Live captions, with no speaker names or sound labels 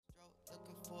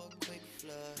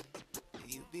love.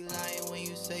 You be lying when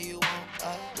you say you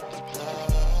want love.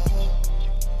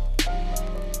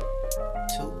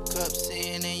 2 cups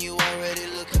in and you already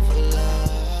looking for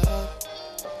love.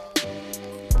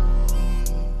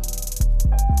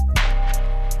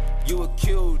 You a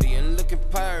cutie and looking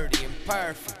purty and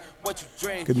perfect. What you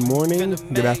drink? Good morning,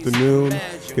 good afternoon,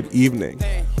 good evening.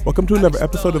 Welcome to another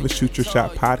episode of the Shoot Your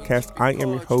Shot podcast. I am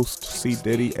your host, C.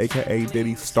 Diddy, aka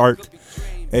Diddy Stark,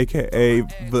 aka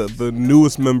the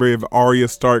newest member of Arya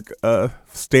Stark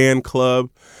Stan Club,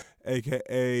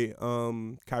 aka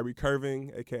Kyrie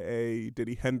Curving, aka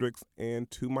Diddy Hendrix,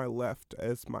 and to my left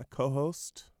as my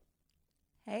co-host.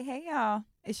 Hey y'all.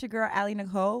 It's your girl Allie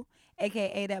Nicole,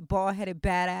 aka that bald-headed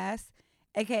badass,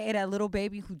 aka that little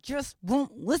baby who just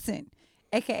won't listen,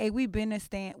 aka we've been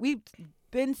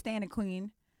standing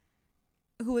queen,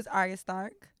 who is Arya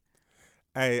Stark.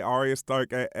 Hey, Arya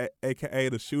Stark, aka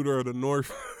the shooter of the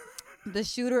North. The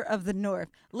shooter of the North.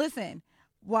 Listen,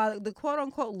 while the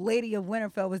quote-unquote lady of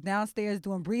Winterfell was downstairs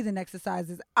doing breathing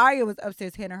exercises, Arya was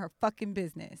upstairs handling her fucking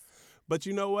business. But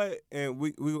you know what? And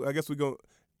we I guess we're going to...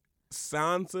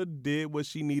 Sansa did what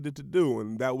she needed to do,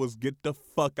 and that was get the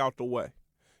fuck out the way.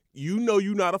 You know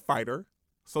you're not a fighter,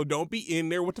 so don't be in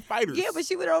there with the fighters. Yeah, but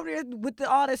she went over there with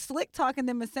all the slick talk, and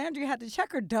then Missandei had to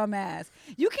check her dumb ass.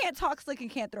 You can't talk slick and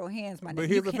can't throw hands, my nigga. But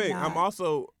here's the thing. I'm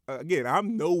also, again,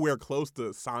 I'm nowhere close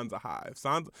to Sansa Hive.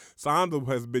 Sansa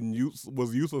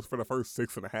was useless for the first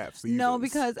 6.5 seasons. No,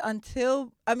 because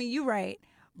you're right.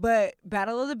 But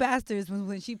Battle of the Bastards was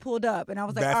when she pulled up, and I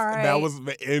was like, all right. That was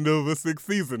the end of the 6th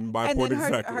season by point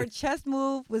exactly. And then her chest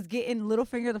move was getting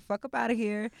Littlefinger the fuck up out of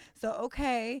here. So,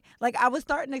 okay. Like, I was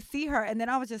starting to see her, and then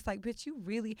I was just like, bitch, you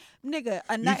really, nigga.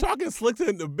 You talking slick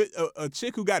to a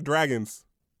chick who got dragons.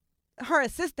 Her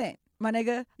assistant, my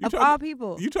nigga, all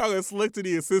people. You talking slick to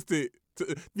the assistant. To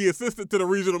the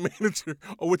regional manager,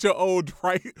 or with your old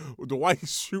Dwight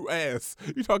Schrute ass.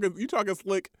 You talking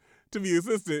slick to the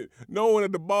assistant, knowing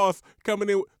that the boss coming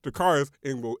in with the cars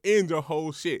and will end your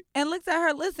whole shit. And looked at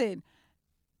her. Listen,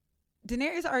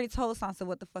 Daenerys already told Sansa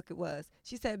what the fuck it was.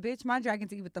 She said, "Bitch, my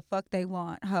dragons eat what the fuck they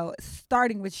want. Ho,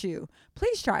 starting with you.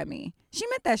 Please try me." She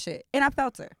meant that shit, and I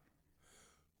felt her.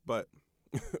 But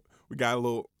we got a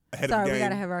little ahead of the game. Sorry, we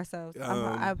got ahead of ourselves.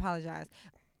 I apologize.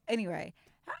 Anyway.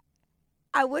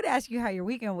 I would ask you how your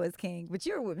weekend was, King, but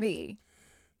you were with me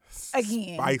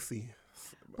again. Spicy.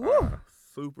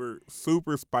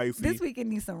 Super spicy. This weekend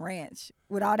needs some ranch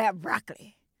with all that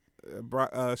broccoli.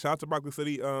 Shout out to Broccoli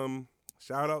City.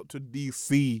 Shout out to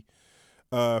DC.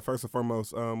 First and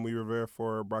foremost, we were there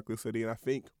for Broccoli City, and I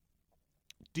think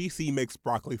DC makes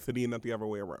Broccoli City and not the other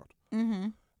way around.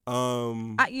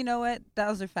 Mm-hmm. You know what?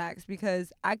 Those are facts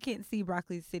because I can't see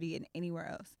Broccoli City in anywhere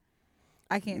else.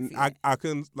 I can't see it. I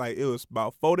couldn't, it was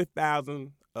about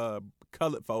 40,000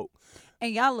 colored folk.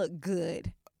 And y'all look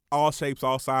good. All shapes,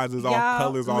 all sizes, all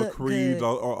colors, all creeds,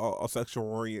 all sexual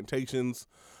orientations.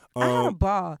 I had a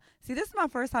ball. See, this is my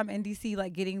first time in DC,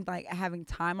 having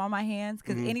time on my hands.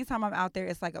 Because anytime I'm out there,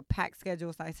 it's like a packed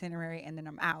schedule, itinerary, and then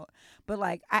I'm out. But,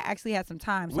 I actually had some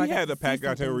time. So we had a packed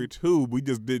itinerary, too. We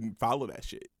just didn't follow that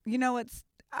shit. You know what's...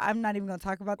 I'm not even gonna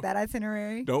talk about that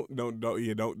itinerary. Don't.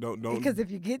 Because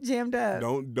if you get jammed up,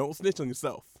 don't snitch on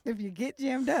yourself. If you get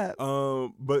jammed up.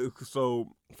 But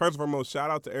so first and foremost, shout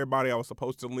out to everybody I was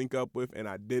supposed to link up with and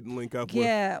I didn't link up with.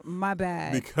 Yeah, my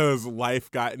bad. Because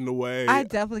life got in the way. I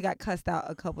definitely got cussed out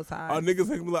a couple times. Niggas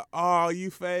like me oh,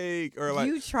 you fake or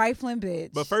you trifling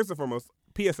bitch. But first and foremost,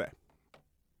 PSA.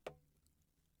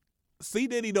 C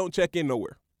Diddy don't check in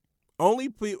nowhere. Only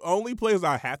place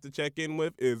I have to check in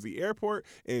with is the airport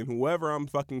and whoever I'm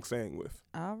fucking staying with.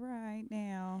 All right,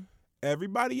 now.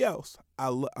 Everybody else,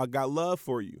 I got love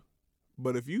for you.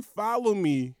 But if you follow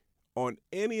me on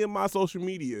any of my social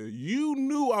media, you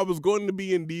knew I was going to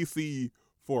be in D.C.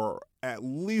 for at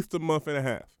least a month and a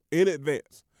half in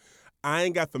advance. I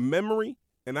ain't got the memory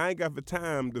and I ain't got the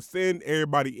time to send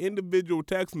everybody individual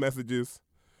text messages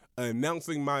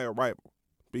announcing my arrival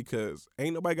because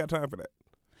ain't nobody got time for that.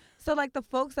 So, the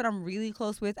folks that I'm really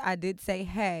close with, I did say,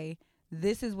 hey,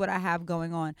 this is what I have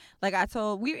going on.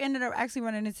 We ended up actually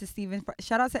running into Steven.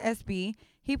 Shout out to SB.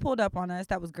 He pulled up on us.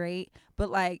 That was great. But,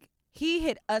 he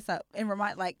hit us up and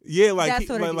but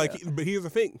here's the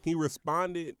thing. He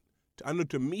responded,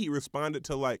 to me, he responded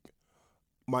to,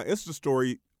 my Insta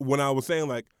story when I was saying,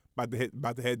 about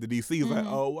to head to D.C. He's like,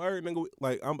 oh, word, nigga.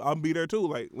 I'll be there,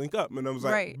 too. Link up. And I was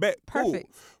like, right. Bet,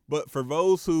 perfect.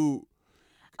 Cool.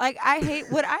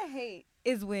 What I hate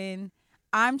is when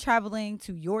I'm traveling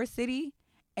to your city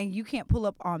and you can't pull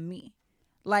up on me.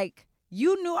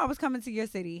 You knew I was coming to your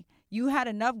city. You had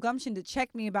enough gumption to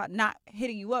check me about not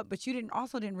hitting you up, but you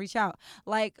didn't reach out.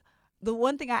 the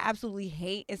one thing I absolutely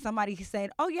hate is somebody saying,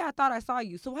 "Oh yeah, I thought I saw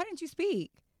you." So why didn't you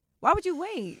speak? Why would you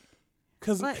wait?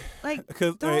 Cause niggas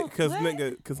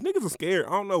are scared.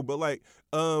 I don't know, but like,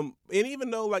 and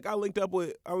even though like I linked up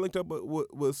with several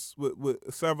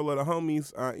of the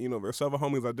homies, there's several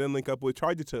homies I didn't link up with.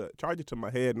 Charge it to my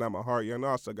head, not my heart.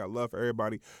 I still got love for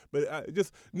everybody, but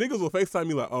just niggas will FaceTime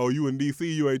me like, "Oh, you in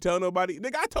DC? You ain't telling nobody."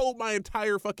 Nigga, I told my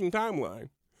entire fucking timeline.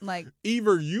 Like,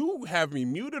 either you have me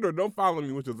muted or don't follow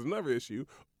me, which is another issue,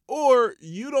 or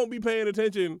you don't be paying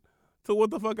attention to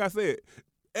what the fuck I said.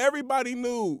 Everybody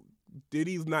knew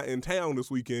Diddy's not in town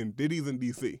this weekend. Diddy's in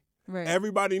DC. right.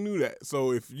 Everybody knew that.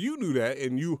 So if you knew that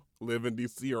and you live in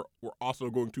DC or were also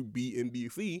going to be in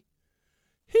DC,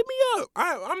 hit me up.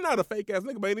 I'm not a fake ass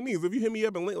nigga by any means. If you hit me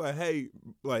up and link like, hey,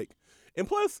 like, and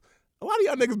plus, a lot of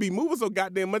y'all niggas be moving so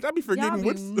goddamn much. I be forgetting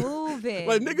Y'all be moving.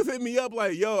 like niggas hit me up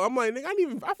like, yo, I'm like,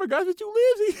 nigga, I forgot that you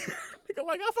lived here. Nigga,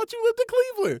 like, I thought you lived in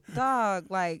Cleveland. Dog,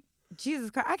 like,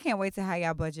 Jesus Christ, I can't wait to have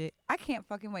y'all budget. I can't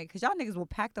fucking wait because y'all niggas will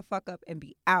pack the fuck up and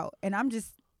be out, and I'm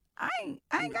just, I ain't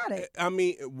got it. I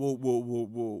mean,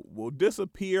 we'll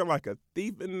disappear like a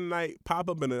thief in the night, pop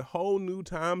up in a whole new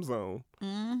time zone,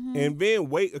 and then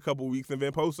wait a couple weeks and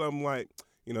then post something like,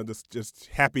 just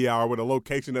happy hour with a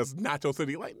location that's not your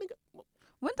city. Like, nigga,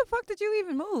 When the fuck did you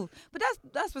even move? But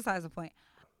that's besides the point.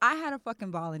 I had a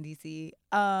fucking ball in DC.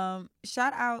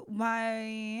 Shout out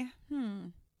my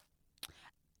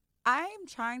I'm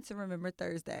trying to remember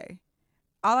Thursday.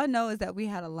 All I know is that we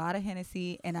had a lot of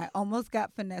Hennessy and I almost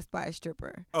got finessed by a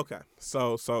stripper. Okay.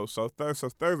 So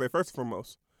Thursday, first and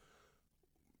foremost,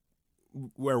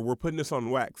 where we're putting this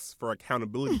on wax for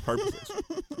accountability purposes,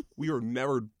 we are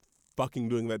never fucking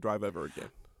doing that drive ever again.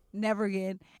 Never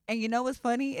again. And you know what's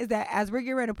funny is that as we're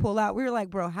getting ready to pull out, we were like,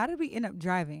 bro, how did we end up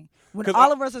driving when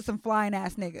all of us are some flying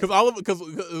ass niggas? Because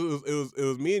it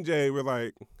was me and Jay. We're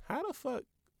like, how the fuck?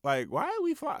 Like, why did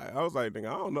we fly? I was like, nigga,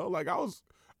 I don't know. Like, I was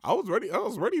ready. I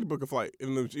was ready to book a flight,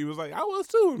 and then she was like, I was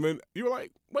too. And then you were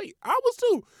like, wait, I was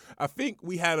too. I think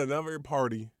we had another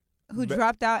party who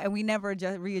dropped out, and we never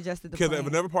readjusted the plane. Because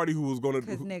another party who was going to.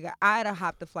 Because nigga, I'd have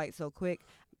hopped the flight so quick.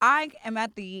 I am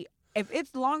at the. If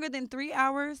it's longer than 3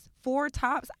 hours, 4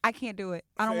 tops, I can't do it.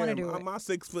 I don't want to do it. My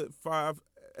 6'5"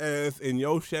 ass in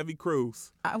your Chevy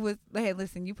Cruze. Hey,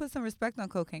 listen, you put some respect on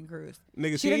Cocaine Cruise.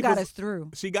 Nigga, she done got us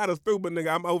through. She got us through, but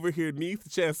nigga, I'm over here knees to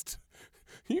chest.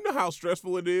 You know how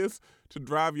stressful it is to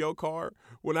drive your car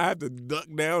when I have to duck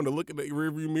down to look at the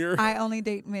rearview mirror? I only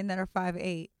date men that are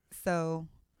 5'8", so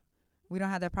we don't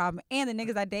have that problem. And the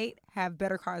niggas I date have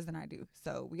better cars than I do,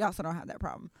 so we also don't have that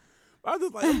problem. I was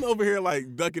just like, I'm over here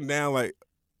like ducking down like.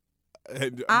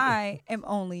 I am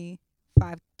only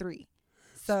 5'3",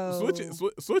 so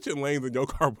switching lanes in your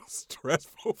car was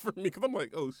stressful for me because I'm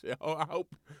like, oh shit, I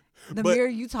hope mirror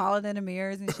you taller than the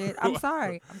mirrors and shit. I'm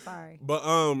sorry.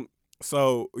 But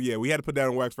so yeah, we had to put that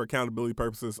on wax for accountability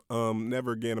purposes.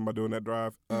 Never again am I doing that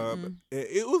drive.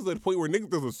 It was at the point where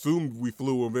niggas just assumed we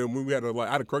flew, and then when we had to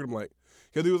I had to correct him like,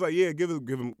 because he was like, yeah, give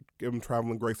him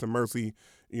traveling grace and mercy.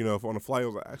 If on the flight, I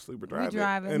was like, actually, we're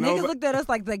driving. And niggas looked at us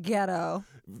like the ghetto.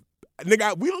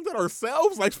 Nigga, we looked at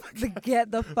ourselves like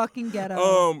the fucking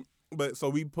ghetto. But so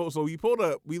we pulled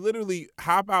up. We literally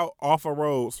hop out off a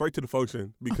road straight to the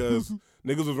function because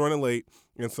niggas was running late,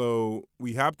 and so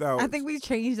we hopped out. I think we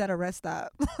changed at a rest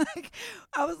stop.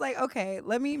 I was like, okay,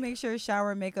 let me make sure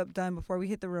shower and makeup done before we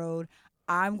hit the road.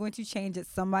 I'm going to change at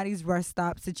somebody's rest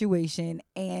stop situation,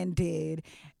 and did.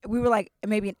 We were like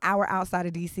maybe an hour outside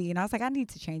of DC, and I was like, I need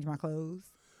to change my clothes.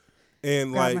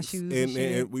 And grab like, my shoes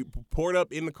and we poured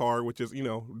up in the car, which is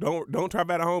don't try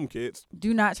that at home, kids.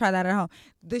 Do not try that at home.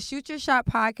 The Shoot Your Shot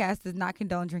podcast does not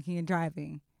condone drinking and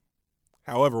driving.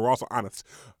 However, we're also honest.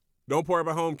 Don't pour up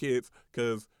at home, kids,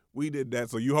 because we did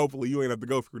that. So hopefully you ain't have to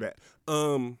go through that.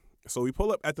 So we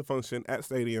pull up at the function at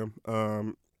Stadium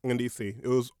in DC. It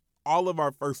was all of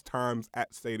our first times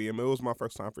at Stadium. It was my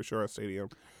first time for sure at Stadium.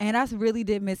 And I really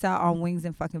did miss out on wings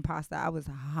and fucking pasta. I was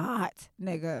hot,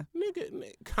 nigga.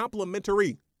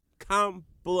 Complimentary. You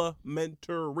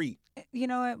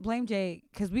know what? Blame Jay,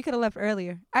 because we could have left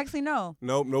earlier. Actually, no.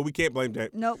 No, we can't blame Jay.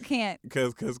 Nope, can't.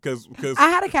 Because I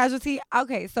had a casualty.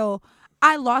 Okay, so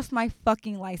I lost my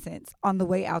fucking license on the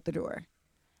way out the door.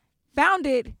 Found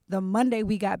it the Monday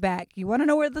we got back. You want to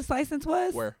know where this license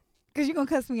was? Where? Because you're going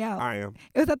to cuss me out. I am.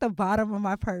 It was at the bottom of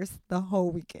my purse the whole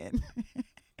weekend.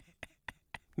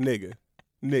 Nigga.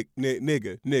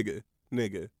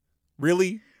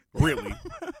 Really?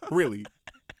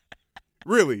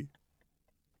 Really?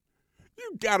 You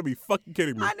You gotta be fucking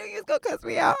kidding me. I knew you was gonna cuss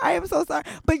me out. I am so sorry.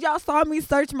 But y'all saw me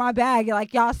search my bag.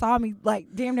 Like y'all saw me like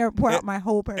damn near pour out my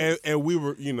whole purse. And we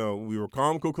were, we were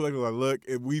calm, cool, collected. Like, look,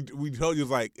 if we told you,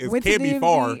 it's like, it Went can't to be DMV,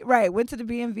 far. Right. Went to the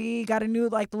BMV, got a new,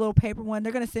 like, the little paper one.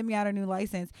 They're going to send me out a new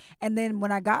license. And then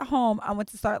when I got home, I went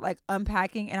to start, like,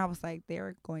 unpacking. And I was like,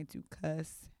 they're going to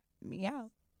cuss me out.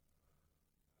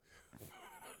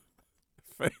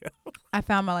 I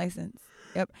found my license.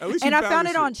 Yep. And I found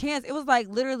it on chance. It was like,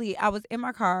 literally, I was in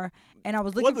my car, and I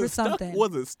was looking for something.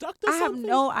 Was it stuck to something? I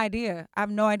have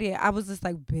no idea. I was just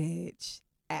like, bitch,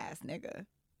 ass nigga.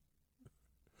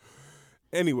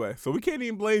 Anyway, so we can't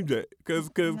even blame Jay because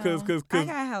I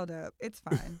got held up. It's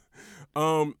fine.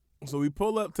 So we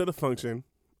pull up to the function,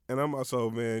 and I'm also,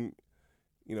 man,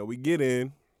 we get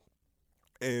in,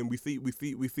 and we see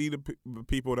the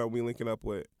people that we linking up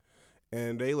with,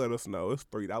 and they let us know it's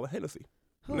 $3 Hennessy.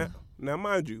 Now,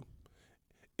 mind you,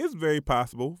 it's very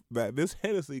possible that this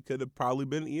Hennessy could have probably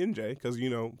been E&J because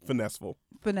finesseful.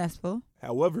 Finesseful.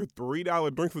 However,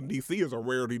 $3 drinks in DC is a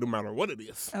rarity no matter what it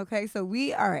is. Okay, so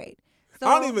all right. So,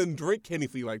 I don't even drink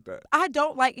Hennessy like that. I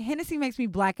don't like Hennessy. Makes me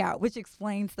black out, which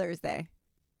explains Thursday.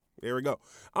 There we go.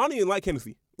 I don't even like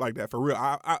Hennessy like that for real.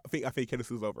 I think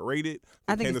Hennessy is overrated.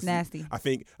 I think Hennessy, it's nasty. I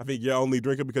think you only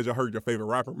drink it because you heard your favorite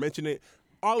rapper mention it.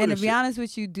 And to be honest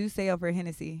with you, do stay over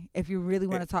Hennessy if you really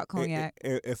want to talk cognac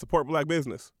and support black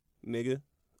business, nigga.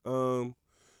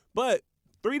 But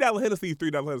 $3 Hennessy is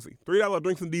 $3 Hennessy. $3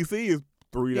 drinks in DC is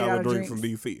 $3 drinks in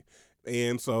DC.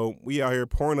 And so we out here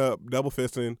pouring up, double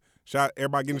fisting.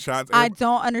 Everybody getting shots. I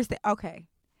don't understand. Okay.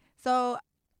 So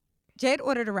Jade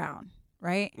ordered a round,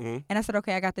 right? Mm-hmm. And I said,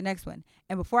 okay, I got the next one.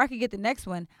 And before I could get the next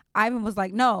one, Ivan was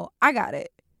like, no, I got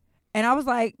it. And I was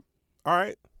like, all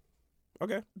right.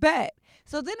 Okay. Bet.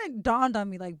 So then it dawned on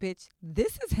me like, bitch,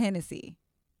 this is Hennessy.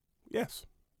 Yes.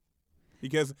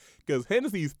 Because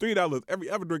Hennessy is $3. Every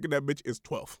other drink in that bitch is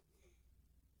 $12.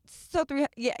 So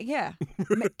yeah.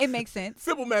 It makes sense.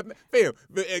 Simple math, fam.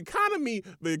 The economy,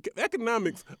 the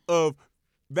economics of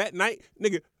that night,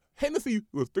 nigga. Hennessy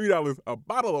was $3. A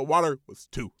bottle of water was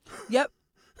 $2. Yep.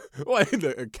 Like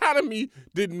the economy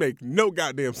didn't make no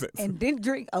goddamn sense. And didn't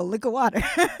drink a lick of water.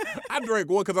 I drank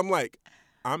one because I'm like,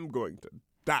 I'm going to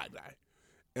die.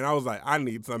 And I was like, I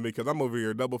need something because I'm over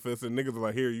here double fisting. Niggas are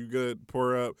like, here, you good?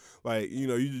 Pour up. Like,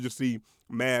 you just see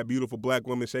mad, beautiful black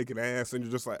women shaking ass, and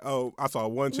you're just like, oh, I saw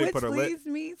one chick put her leg. Which leads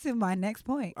me to my next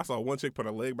point. I saw one chick put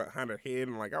her leg behind her head,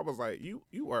 and like, I was like, you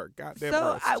are goddamn.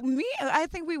 So I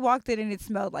think we walked in and it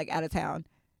smelled like out of town.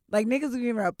 Like niggas would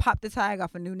even pop the tag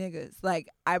off of new niggas. Like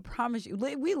I promise you,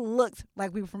 we looked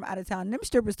like we were from out of town. Them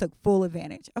strippers took full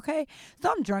advantage. Okay,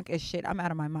 so I'm drunk as shit. I'm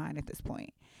out of my mind at this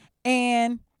point,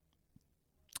 and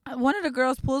one of the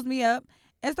girls pulls me up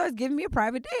and starts giving me a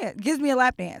private dance, gives me a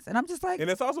lap dance, and I'm just like, and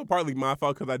it's also partly my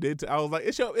fault because I was like,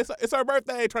 it's our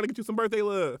birthday, trying to get you some birthday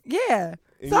love. Yeah.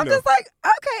 And so I'm just like,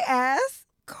 okay, ass,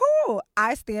 cool.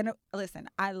 I stand up. Listen,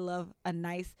 I love a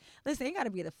nice. Listen, you got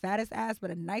to be the fattest ass,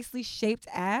 but a nicely shaped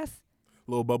ass.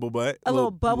 Little bubble butt. A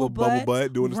little bubble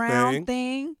butt doing round its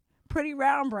thing. Pretty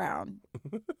round brown.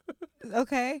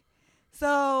 Okay.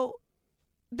 So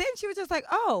then she was just like,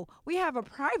 oh, we have a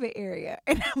private area.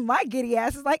 And my giddy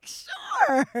ass is like,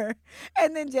 sure.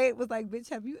 And then Jade was like, bitch,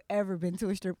 have you ever been to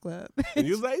a strip club? And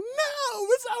you was like, no,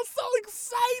 this sounds so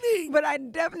exciting. But I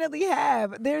definitely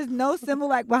have. There's no symbol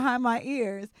like behind my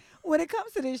ears when it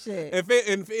comes to this shit.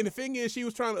 And the thing is,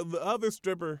 the other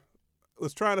stripper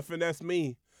was trying to finesse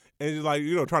me. And she's like,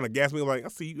 trying to gas me, like, I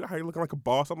see you out here looking like a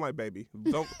boss. I'm like, baby,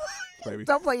 don't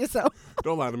play yourself.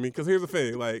 Don't lie to me. Because here's the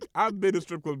thing. Like, I've been to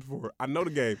strip clubs before. I know the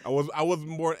game. I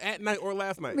wasn't born at night or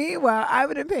last night. Meanwhile, I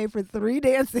would have paid for 3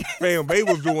 dances. Fam, Babe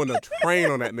was doing a train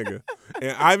on that nigga.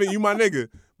 And Ivan, you my nigga.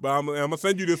 But I'm going to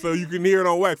send you this so you can hear it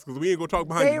on wax because we ain't going to talk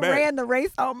behind your back. They ran the race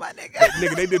on my nigga.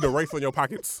 Nigga, they did the race on your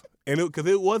pockets. And because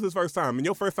it was his first time. And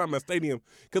your first time at stadium.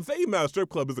 Because stadium at a strip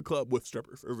club is a club with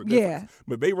strippers. There's a difference. Yeah.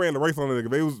 But they ran the race on the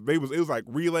nigga. It was like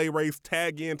relay race,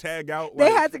 tag in, tag out.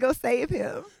 They had to go save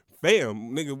him.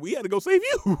 Fam, nigga, we had to go save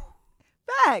you.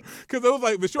 Facts. Because it was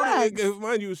like, but Shorty,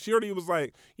 mind you, Shorty was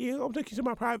like, yeah, I'm going to take you to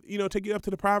my private, take you up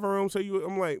to the private room. So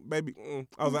I'm like, baby,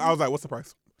 I was like, what's the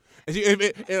price? And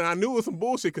I knew it was some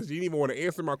bullshit because she didn't even want to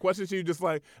answer my question. She was just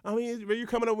like, I mean, when you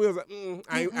coming up with, I was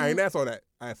like, I ain't asked all that.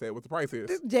 I said, what the price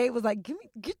is. Jade was like,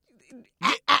 get.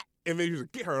 And then you was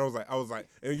like, get her. And I was like,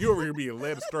 and you over here being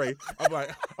led astray. I'm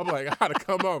like, I gotta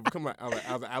come up. I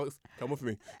was like, Alex, come with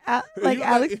me.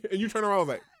 Alex. And you turn around, I was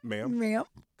like, ma'am,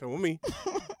 come with me.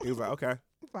 He was like, okay.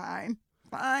 Fine.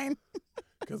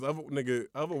 Because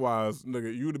otherwise,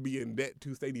 you would be in debt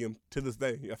to stadium to this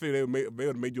day. I feel they would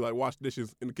have made you like wash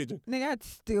dishes in the kitchen. Nigga, I'd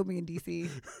still be in DC.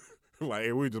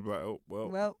 Like we just like, oh well,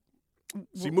 Well,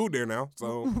 she moved there now,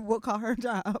 so we'll call her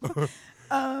job.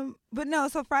 But no,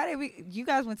 so Friday you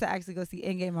guys went to actually go see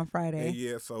Endgame on Friday. and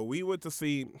yeah. So we went to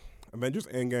see Avengers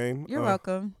Endgame. You're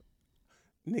welcome.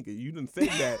 Nigga. You done said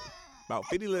that about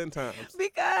 50 times.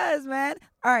 Because, man.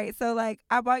 All right, so like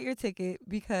I bought your ticket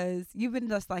because you've been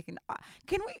just like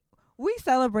can we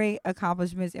celebrate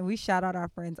accomplishments and we shout out our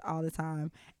friends all the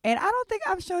time. And I don't think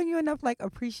I've shown you enough like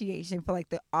appreciation for like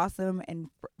the awesome and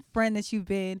friend that you've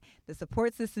been, the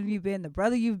support system you've been, the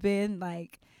brother you've been.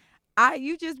 Like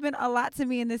you've just been a lot to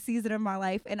me in this season of my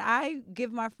life, and I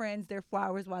give my friends their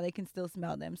flowers while they can still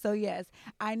smell them. So yes,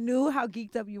 I knew how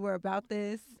geeked up you were about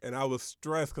this. And I was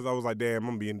stressed because I was like, damn, I'm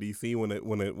gonna be in DC when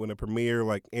it premiere,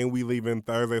 like, and we leaving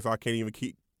Thursday, so I can't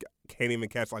even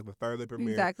catch like the Thursday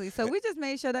premiere. Exactly. So we just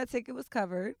made sure that ticket was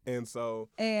covered,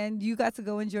 and you got to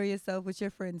go enjoy yourself with your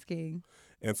friends, King.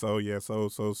 And so yeah, so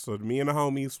me and the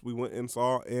homies, we went and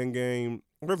saw Endgame.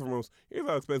 First and foremost, here's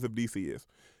how expensive DC is.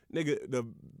 Nigga, the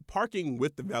parking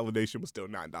with the validation was still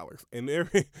 $9. And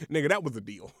nigga, that was a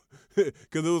deal.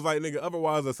 Because it was like, nigga,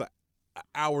 otherwise it's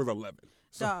hours 11.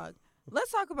 So, Dog,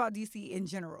 let's talk about DC in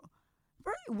general.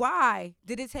 Why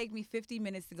did it take me 50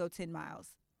 minutes to go 10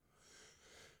 miles?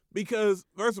 because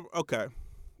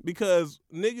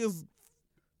niggas,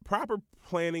 proper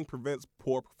planning prevents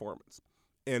poor performance.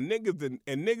 And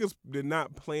niggas did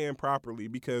not plan properly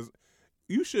because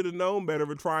you should have known better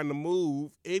for trying to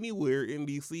move anywhere in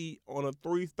DC on a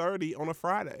 3:30 on a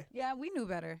Friday. Yeah, we knew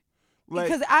better. Like,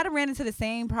 Because I'd have ran into the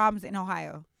same problems in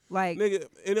Ohio. Like, nigga,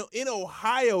 in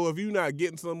Ohio, if you're not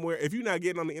getting somewhere, if you're not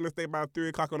getting on the interstate by 3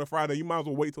 o'clock on a Friday, you might as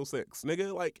well wait till 6.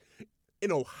 Nigga, like,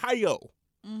 in Ohio,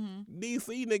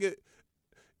 DC,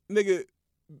 nigga,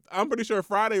 I'm pretty sure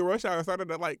Friday rush hour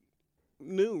started at like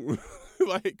noon.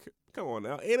 Like, come on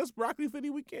now, and it's Broccoli City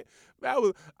weekend. That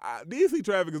was DC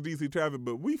traffic is DC traffic,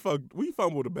 but we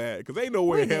fumbled the bag because ain't no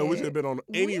way in hell we should have been on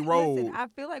any road. Listen, I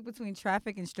feel like between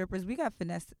traffic and strippers, we got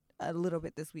finessed a little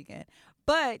bit this weekend.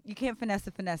 But you can't finesse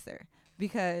a finesser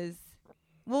because,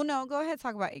 well, no, go ahead,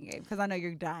 talk about Endgame because I know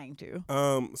you're dying to.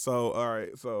 So all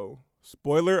right, so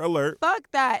spoiler alert. Fuck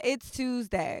that, it's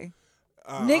Tuesday.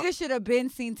 Niggas should have been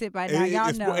seen it by now.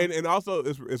 Y'all know. And also,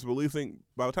 it's releasing,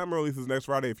 by the time it releases next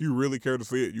Friday, if you really care to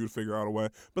see it, you would figure out a way.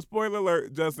 But spoiler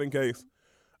alert, just in case.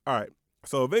 All right.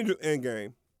 So Avengers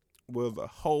Endgame was a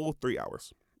whole 3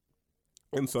 hours.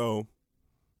 And so,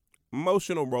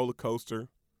 emotional roller coaster,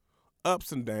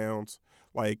 ups and downs.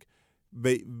 Like,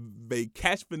 they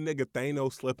catch the nigga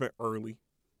Thanos slipping early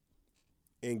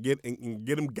and get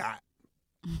him got.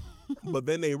 But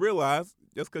then they realize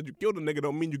just because you killed a nigga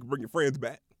don't mean you can bring your friends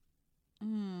back.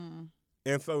 And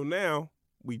so now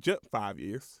we jump 5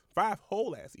 years, 5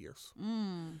 whole ass years.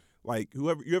 Like you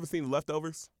ever seen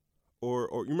Leftovers, or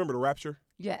you remember The Rapture?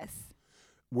 Yes.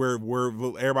 Where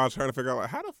everybody's trying to figure out like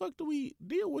how the fuck do we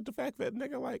deal with the fact that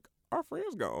nigga like our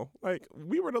friends gone, like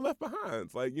we were the left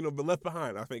behinds, like the Left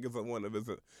Behind I think is one of his.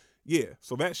 Yeah,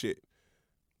 so that shit.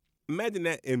 Imagine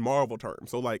that in Marvel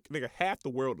terms. So, like, nigga, half the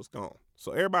world is gone.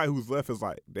 So, everybody who's left is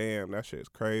like, damn, that shit's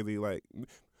crazy. Like,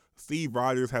 Steve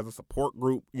Rogers has a support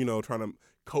group, trying to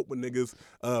cope with niggas.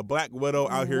 Black Widow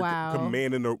out here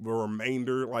commanding the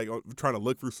remainder, like, trying to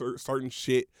look for certain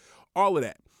shit. All of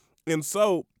that. And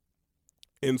so,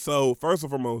 first and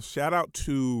foremost, shout out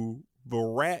to the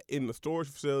rat in the storage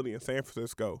facility in San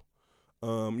Francisco.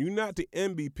 You're not the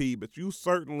MVP, but you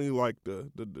certainly, like,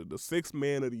 the sixth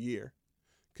man of the year.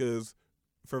 Because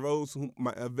for those who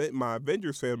my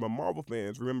Avengers fans, my Marvel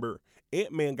fans, remember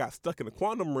Ant-Man got stuck in the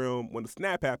quantum realm when the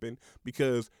snap happened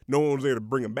because no one was there to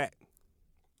bring him back.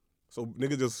 So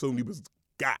niggas just assumed he was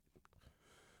got.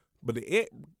 But the Ant,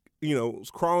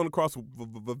 was crawling across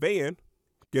the van,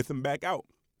 gets him back out.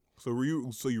 So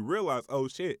you realize, oh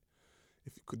shit,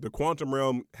 if the quantum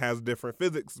realm has different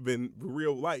physics than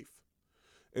real life,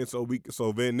 and so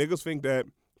then niggas think that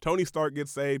Tony Stark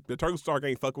gets saved. The Tony Stark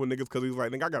ain't fucking with niggas because he's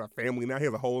like, nigga, I got a family now. He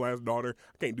has a whole ass daughter.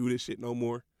 I can't do this shit no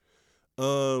more.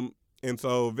 And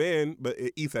so then, but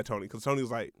it eats at Tony because Tony's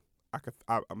like,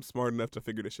 I'm smart enough to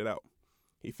figure this shit out.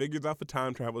 He figures out the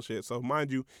time travel shit. So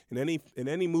mind you, in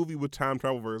any movie with time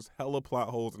travel, there's hella plot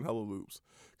holes and hella loops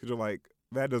because you're like,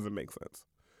 that doesn't make sense.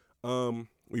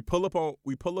 We pull up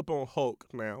on Hulk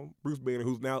now, Bruce Banner,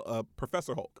 who's now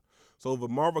Professor Hulk. So the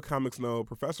Marvel Comics know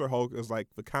Professor Hulk is like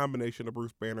the combination of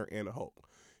Bruce Banner and the Hulk.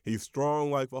 He's strong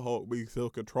like the Hulk, but he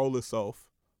still control himself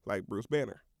like Bruce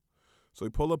Banner. So we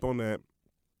pull up on that.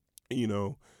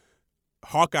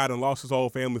 Hawkeye done lost his whole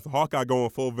family. So Hawkeye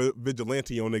going full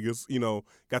vigilante on niggas.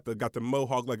 Got the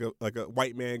mohawk like a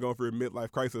white man going through a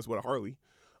midlife crisis with a Harley.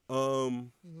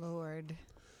 Lord.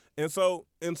 And so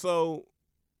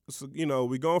so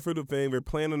we going through the thing. We're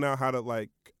planning out how to like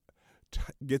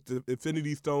get the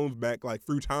Infinity Stones back, like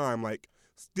through time, like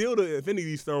steal the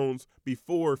Infinity Stones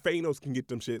before Thanos can get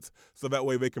them shits, so that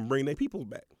way they can bring their people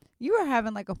back. You are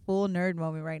having like a full nerd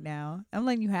moment right now. I'm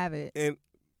letting you have it. And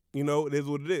it is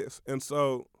what it is. And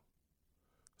so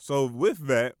with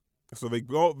that, so they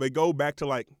go back to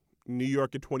like New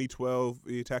York in 2012,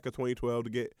 the attack of 2012 to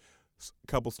get a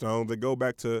couple stones. They go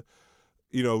back to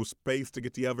space to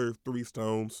get the other 3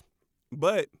 stones,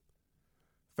 but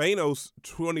Thanos,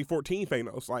 2014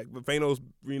 Thanos, like the Thanos,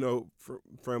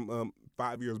 from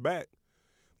 5 years back,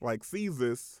 like sees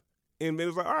this, and then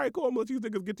it's like, all right, cool, I'm gonna let you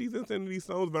niggas get these Infinity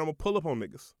Stones, but I'm gonna pull up on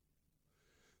niggas.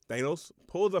 Thanos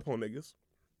pulls up on niggas.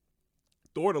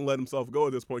 Thor done let himself go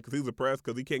at this point because he's depressed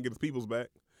because he can't get his peoples back.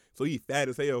 So he fat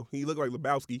as hell. He looked like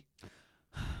Lebowski.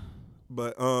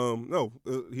 But no,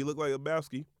 he looked like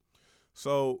Lebowski.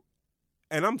 So,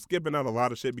 and I'm skipping out a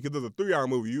lot of shit because it's a 3-hour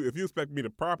movie. If you expect me to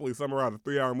properly summarize a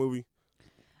 3-hour movie,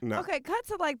 no. Okay, cut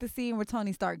to like the scene where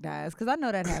Tony Stark dies because I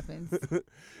know that happens.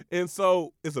 And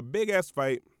so it's a big ass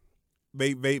fight.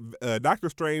 Doctor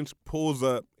Strange pulls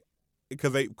up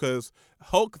because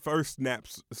Hulk first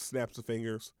snaps the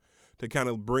fingers to kind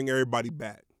of bring everybody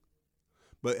back.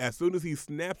 But as soon as he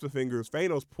snaps the fingers,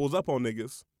 Thanos pulls up on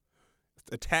niggas,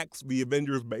 attacks the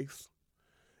Avengers base.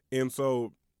 And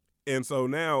so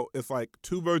now it's like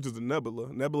 2 versions of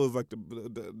Nebula. Nebula's like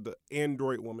the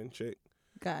android woman chick.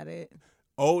 Got it.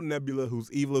 Old Nebula,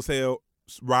 who's evil as hell,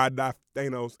 ride off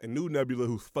Thanos, and new Nebula,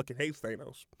 who fucking hates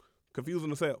Thanos.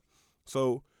 Confusing as hell.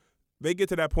 So they get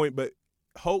to that point, but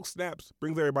Hulk snaps,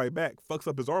 brings everybody back, fucks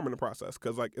up his arm in the process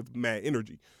because like it's mad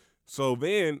energy. So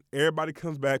then everybody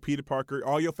comes back. Peter Parker,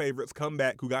 all your favorites come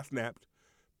back who got snapped.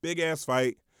 Big ass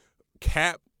fight.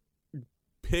 Cap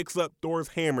picks up Thor's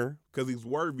hammer because he's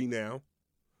worthy now.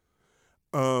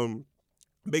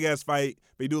 Big ass fight.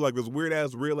 They do like this weird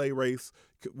ass relay race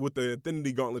with the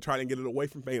Infinity Gauntlet trying to get it away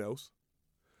from Thanos.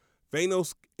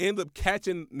 Thanos ends up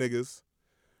catching niggas,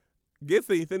 gets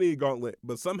the Infinity Gauntlet,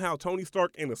 but somehow Tony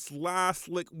Stark, in a sly,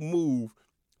 slick move,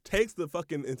 takes the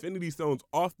fucking Infinity Stones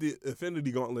off the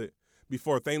Infinity Gauntlet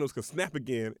before Thanos can snap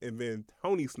again, and then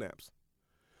Tony snaps.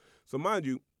 So mind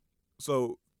you,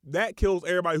 so that kills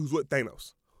everybody who's with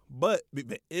Thanos. But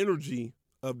the energy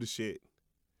of the shit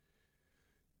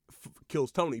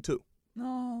kills Tony too.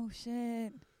 Oh,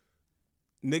 shit.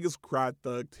 Niggas cried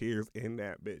thug tears in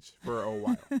that bitch for a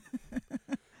while.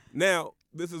 Now,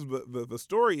 this is the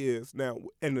story is, now,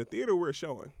 in the theater we're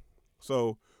showing,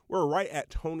 so we're right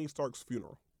at Tony Stark's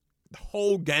funeral. The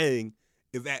whole gang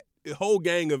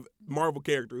of Marvel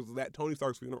characters is at Tony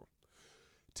Stark's funeral.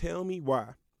 Tell me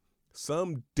why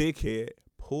some dickhead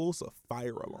pulls a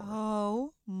fire alarm.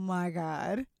 Oh, my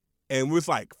God. And it's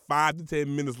like 5 to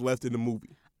 10 minutes left in the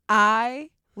movie. I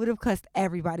would have cussed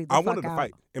everybody the I fuck wanted to out.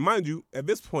 fight. And mind you, at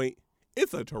this point,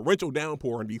 it's a torrential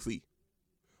downpour in D.C.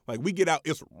 Like, we get out,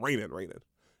 it's raining.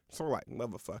 So we're like,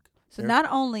 motherfucker. So not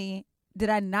only did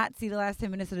I not see the last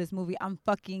 10 minutes of this movie, I'm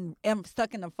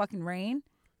stuck in the fucking rain.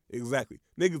 Exactly.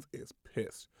 Niggas is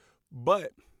pissed.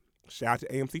 But shout out to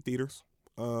AMC theaters.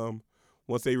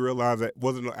 Once they realized that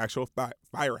wasn't an actual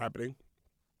fire happening,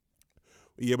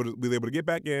 we was able to get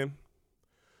back in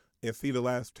and see the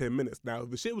last 10 minutes. Now,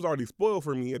 the shit was already spoiled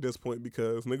for me at this point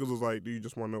because niggas was like, do you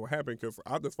just want to know what happened? Because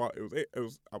I just thought I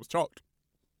was chalked.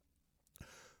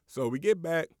 So we get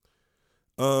back.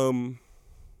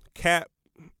 Cap,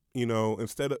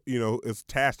 instead of, is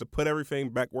tasked to put everything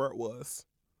back where it was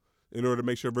in order to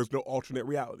make sure there's no alternate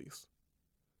realities.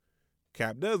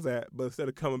 Cap does that, but instead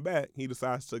of coming back, he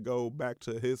decides to go back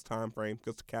to his time frame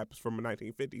because Cap is from the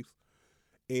 1950s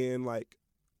and like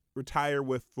retire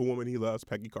with the woman he loves,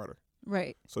 Peggy Carter.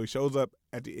 Right. So he shows up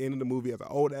at the end of the movie as an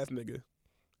old ass nigga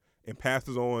and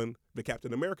passes on the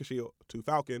Captain America shield to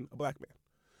Falcon, a black man.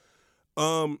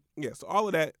 So all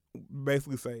of that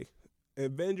basically say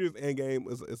Avengers Endgame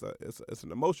is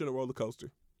an emotional roller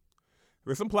coaster.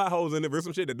 There's some plot holes in it. There's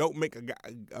some shit that don't make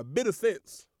a bit of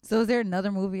sense. So is there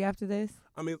another movie after this?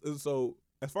 I mean, so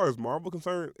as far as Marvel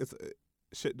concerned,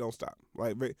 shit don't stop.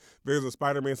 Like there's a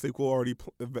Spider-Man sequel already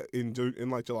in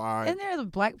like July. And there's a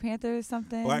Black Panther or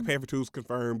something. Black Panther 2 is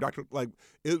confirmed.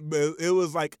 It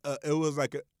was like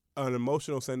an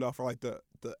emotional send off for like the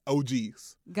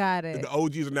OGs. Got it. The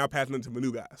OGs are now passing into the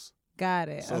new guys. Got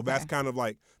it. So okay. that's kind of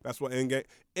like that's what Endgame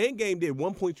did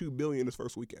 $1.2 billion this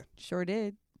first weekend. Sure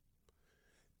did.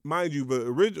 Mind you,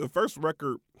 the first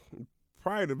record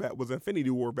prior to that was Infinity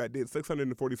War that did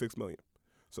 $646 million.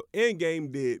 So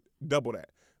Endgame did double that.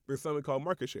 There's something called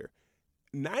market share.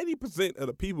 90% of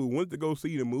the people who went to go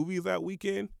see the movies that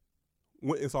weekend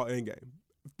went and saw Endgame.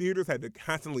 theaters had to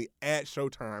constantly add show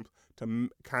times to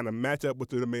kind of match up with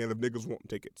the demand of niggas wanting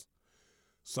tickets.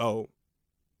 So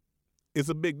it's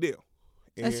a big deal.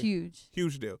 That's huge.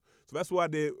 Huge deal. So that's what I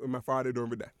did with my Friday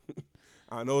during the day.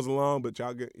 I know it's long, but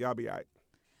y'all be all right.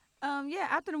 Yeah,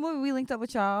 after the movie, we linked up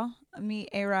with y'all. Me,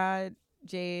 A-Rod,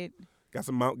 Jade. Got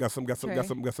some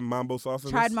mambo sauce.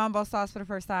 Tried mambo sauce for the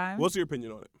first time. What's your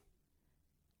opinion on it?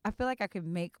 I feel like I could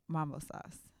make mambo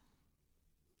sauce.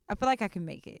 I feel like I can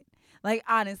make it. Like,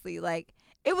 honestly, like,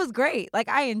 it was great. Like,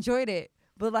 I enjoyed it.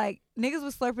 But, like, niggas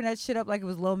was slurping that shit up like it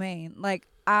was lo mein. Like,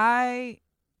 I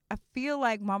feel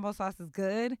like mambo sauce is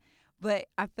good, but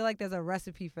I feel like there's a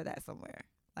recipe for that somewhere.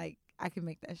 Like, I can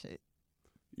make that shit.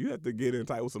 You have to get in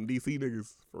tight with some DC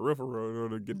niggas for real in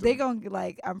order to get They gon'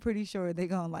 like, I'm pretty sure they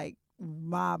gon' like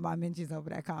mob my mentions over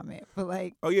that comment. But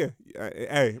like, oh yeah,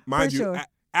 hey, mind you, sure.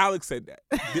 Alex said that.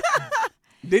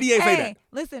 Diddy ain't say that.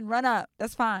 Listen, run up.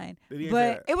 That's fine. Diddy ain't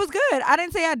say But that. it was good. I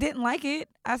didn't say I didn't like it.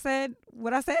 I said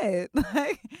what I said.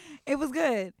 Like, it was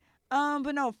good.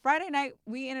 But no, Friday night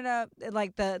we ended up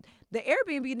like the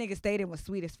Airbnb nigga stayed in was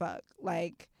sweet as fuck.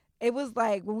 Like, it was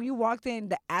like when you walked in,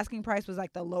 the asking price was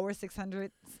like the lower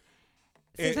 600,000.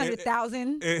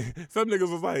 Some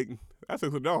niggas was like, that's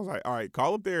 $600. I was like, all right,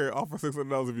 call up there, offer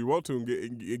 $600 if you want to,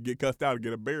 and get cussed out and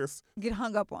get embarrassed. Get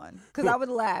hung up on. Because I would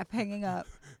laugh hanging up.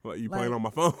 Like, you playing on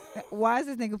my phone. Why is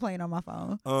this nigga playing on my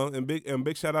phone? And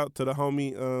big shout out to the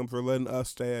homie for letting us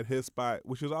stay at his spot,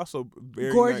 which is also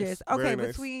very gorgeous. nice. Okay, very nice.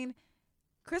 between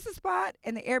Chris's spot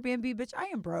and the Airbnb, bitch, I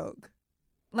am broke.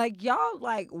 Like, y'all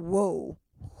like, whoa.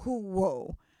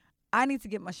 I need to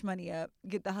get my money up,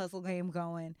 get the hustle game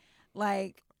going.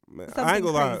 Like, Man, something I ain't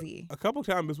gonna crazy. lie. A couple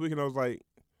times this weekend I was like,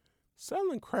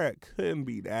 selling crack couldn't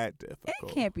be that difficult.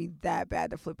 It can't be that bad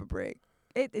to flip a brick.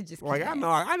 It just Like, can't.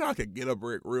 I know I could get a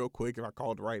brick real quick if I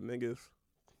called the right niggas.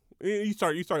 You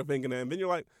start thinking that, and then you're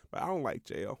like, but I don't like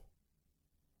jail.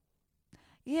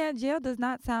 Yeah, jail does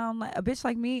not sound like a bitch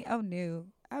like me. Oh no,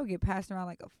 I would get passed around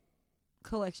like a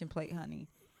collection plate, honey.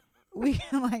 We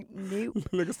like nope.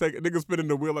 niggas spinning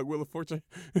the wheel like Wheel of Fortune.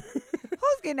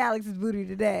 Who's getting Alex's booty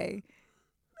today?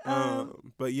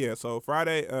 But yeah, so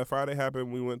Friday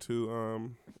happened. We went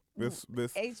to this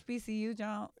HBCU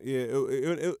jump. Yeah,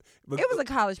 it was a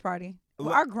college party.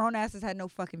 Well, our grown asses had no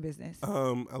fucking business.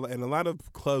 And a lot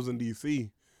of clubs in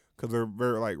DC, because they're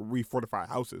very like refortified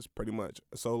houses, pretty much.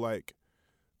 So like,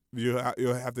 you'll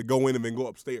have to go in and then go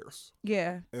upstairs.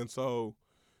 Yeah. And so,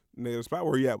 the spot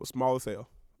where you at was small as hell.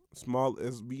 Small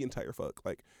as being entire fuck.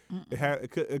 Like,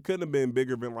 it couldn't have been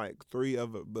bigger than like 3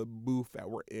 of the booth that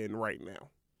we're in right now.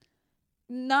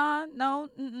 Nah, no.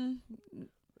 And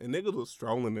niggas was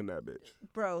strolling in that bitch.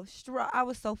 Bro, I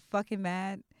was so fucking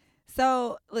mad.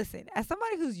 So, listen, as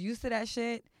somebody who's used to that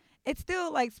shit, it's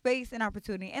still like space and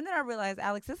opportunity. And then I realized,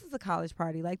 Alex, this is a college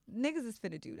party. Like, niggas is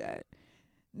finna do that.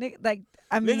 Niggas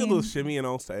was shimmying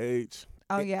on stage.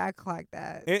 Oh, yeah, I clocked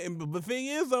that. And the thing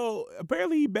is, though,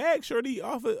 apparently he bagged Shorty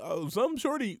off of, some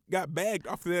Shorty got bagged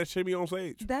off of that shimmy on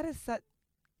stage. That is such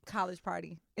college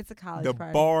party. It's a college the party.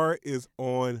 The bar is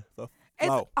on the floor.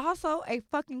 It's also a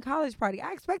fucking college party.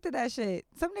 I expected that shit.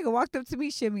 Some nigga walked up to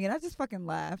me shimmy, and I just fucking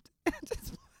laughed.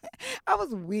 I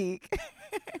was weak.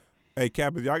 Hey,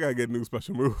 Captain, y'all gotta get a new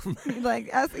special move.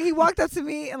 He walked up to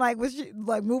me and like was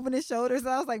like moving his shoulders. And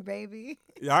I was like, "Baby,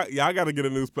 y'all gotta get a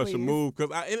new special Please. move."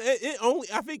 Because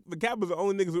I think the Cap is the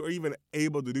only niggas who are even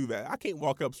able to do that. I can't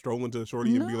walk up strolling to a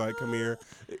Shorty and be like, "Come here."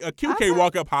 A Q can't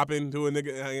walk up hopping to a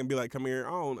nigga and be like, "Come here."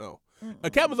 I don't know.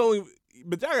 A Cap is only,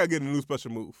 but y'all gotta get a new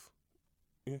special move.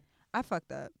 Yeah. I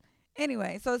fucked up.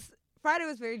 Anyway, so Friday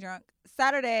was very drunk.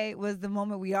 Saturday was the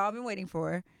moment we all been waiting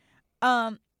for.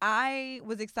 I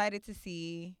was excited to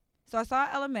see. So I saw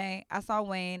LMA, I saw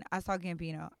Wayne, I saw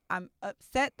Gambino. I'm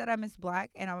upset that I missed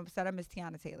Black, and I'm upset I missed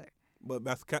Tiana Taylor. But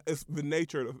it's the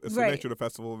nature of the nature of the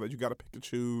festival that you got to pick and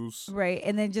choose. Right,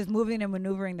 and then just moving and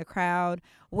maneuvering the crowd.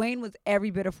 Wayne was every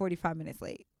bit of 45 minutes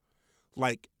late.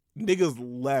 Like, niggas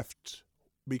left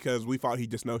because we thought he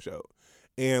just no-showed.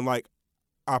 And, like,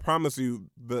 I promise you,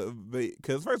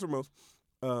 because first and foremost,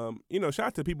 shout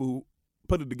out to people who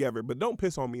put it together, but don't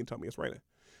piss on me and tell me it's raining.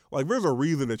 Like, there's a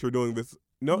reason that you're doing this.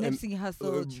 Nipsey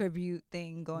Hussle tribute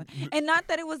thing going. And not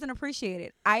that it wasn't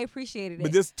appreciated. I appreciated it.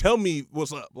 But just tell me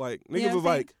what's up. Like, niggas was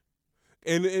like,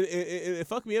 and it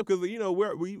fucked me up because, we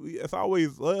it's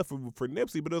always love for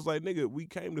Nipsey, but it was like, nigga, we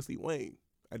came to see Wayne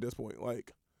at this point.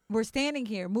 Like, we're standing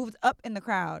here, moved up in the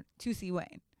crowd to see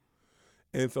Wayne.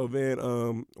 And so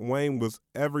then Wayne was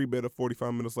every bit of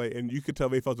 45 minutes late, and you could tell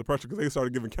they felt the pressure because they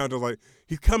started giving counters like,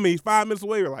 he's coming, he's 5 minutes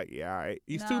away. We're like, yeah, all right.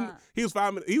 He was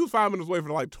 5 minutes away for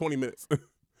like 20 minutes.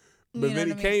 But then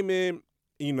he came in,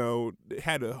 you know,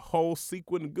 had a whole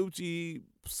sequin Gucci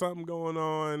something going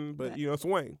on, but you know, it's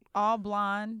Wayne. All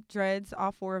blonde, dreads,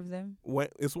 all 4 of them.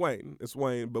 It's Wayne. It's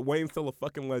Wayne, but Wayne's still a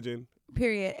fucking legend.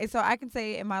 Period. And so I can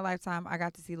say in my lifetime I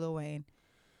got to see Lil Wayne.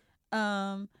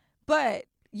 But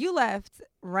you left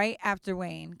right after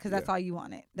Wayne because that's all you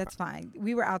wanted. That's fine.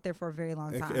 We were out there for a very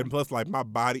long time. And plus, like, my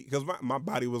body, because my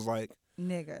body was like,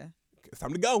 nigga, it's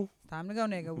time to go. Time to go,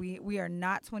 nigga. We are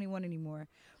not 21 anymore.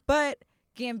 But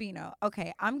Gambino,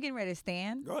 okay, I'm getting ready to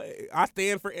stand. Go ahead. I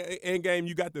stand for Endgame.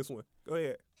 You got this one. Go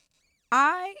ahead.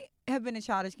 I have been a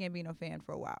Childish Gambino fan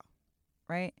for a while,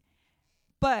 right?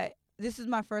 But this is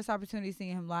my first opportunity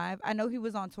seeing him live. I know he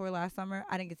was on tour last summer.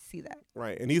 I didn't get to see that.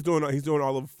 Right, and he's doing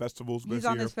all of the festivals this year. He's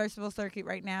on this festival circuit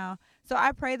right now. So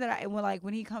I pray that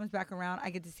when he comes back around, I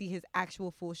get to see his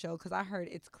actual full show because I heard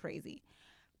it's crazy.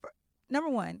 Number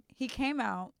one, he came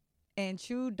out in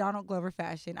true Donald Glover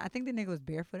fashion. I think the nigga was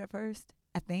barefoot at first.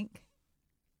 I think.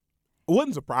 It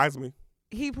wouldn't surprise me.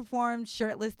 He performed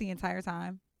shirtless the entire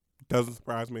time. Doesn't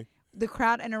surprise me. The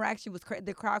crowd interaction was crazy.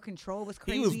 The crowd control was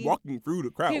crazy. He was walking through the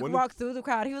crowd. He walked through the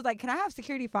crowd. He was like, "Can I have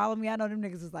security follow me?" I know them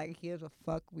niggas was like, "Here's the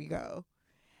fuck we go."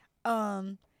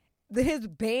 His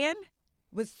band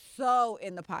was so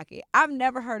in the pocket. I've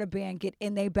never heard a band get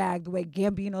in their bag the way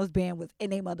Gambino's band was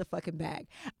in their motherfucking bag.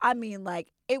 I mean,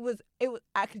 like it was.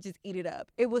 I could just eat it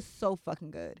up. It was so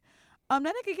fucking good. That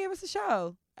nigga gave us a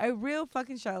show, a real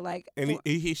fucking show. Like, and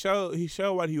he showed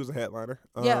what he was a headliner.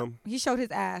 Yeah, he showed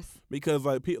his ass. Because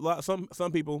like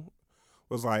some people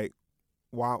was like,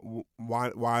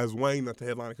 why is Wayne not the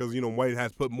headliner? Because you know Wayne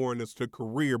has put more in his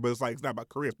career, but it's like it's not about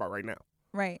career, it's about right now.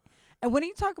 Right. And when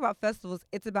you talk about festivals,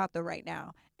 it's about the right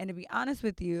now. And to be honest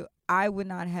with you, I would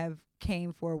not have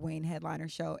came for a Wayne headliner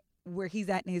show where he's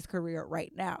at in his career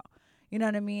right now. You know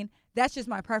what I mean? That's just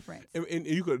my preference. And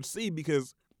you could see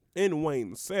because in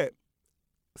Wayne's set,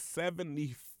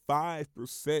 75%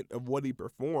 of what he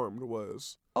performed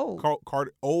was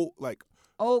Carter old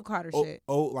Carter shit.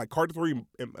 Like Carter 3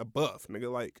 and above, nigga.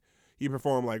 Like he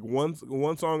performed like one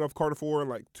song off Carter 4 and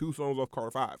like 2 songs off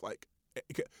Carter 5. Like,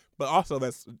 but also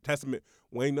that's a testament.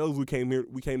 Wayne knows we came to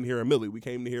hear a Millie. We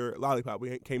came to hear Lollipop.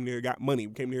 We came to hear Got Money.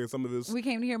 We came to hear some of this. We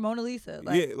came to hear Mona Lisa.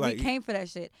 We came for that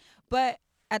shit. But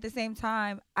at the same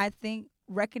time, I think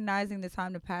recognizing the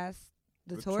time to pass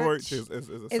the torch is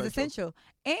essential.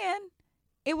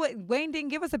 And Wayne didn't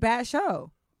give us a bad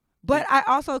show. But I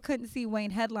also couldn't see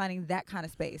Wayne headlining that kind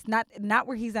of space. Not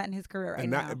where he's at in his career right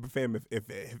now. Fam,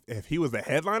 if he was the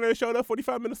headliner and showed up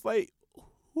 45 minutes late,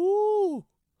 whoo,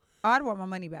 I'd want my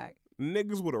money back.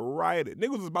 Niggas would have rioted.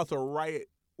 Niggas was about to riot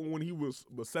when he was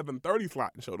 7:30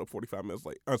 slot and showed up 45 minutes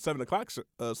late. Or 7 o'clock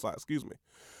slot, excuse me.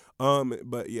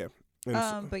 But yeah.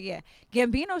 But yeah,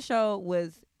 Gambino show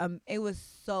was it was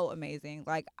so amazing.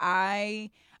 Like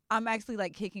I'm actually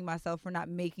like kicking myself for not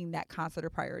making that concert a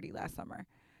priority last summer,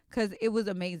 because it was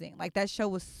amazing. Like that show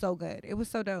was so good. It was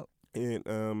so dope.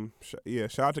 And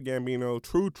shout out to Gambino,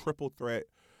 true triple threat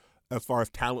as far as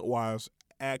talent wise,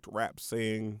 act, rap,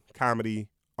 sing, comedy,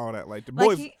 all that. Like the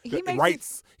boys, he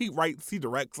writes, he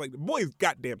directs. Like the boy's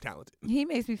goddamn talented. He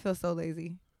makes me feel so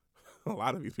lazy. A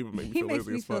lot of these people make me he feel makes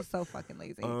lazy. Me feel so fucking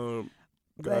lazy.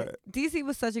 But DC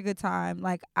was such a good time.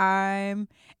 Like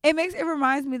it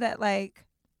reminds me that like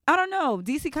I don't know,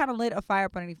 DC kind of lit a fire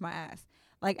up underneath my ass.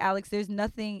 Like Alex, there's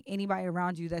nothing anybody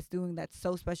around you that's doing that's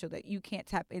so special that you can't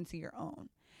tap into your own.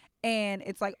 And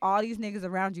it's like all these niggas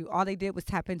around you, all they did was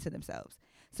tap into themselves.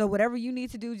 So whatever you need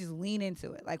to do, just lean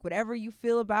into it. Like whatever you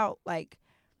feel about like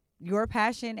your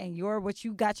passion and what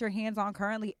you got your hands on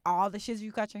currently, all the shit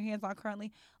you got your hands on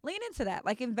currently, lean into that.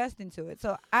 Like invest into it.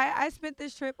 So I spent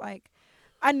this trip like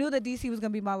I knew that DC was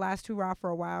going to be my last hurrah for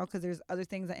a while because there's other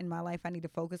things in my life I need to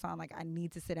focus on. Like I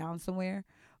need to sit down somewhere.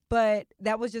 But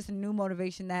that was just a new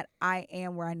motivation that I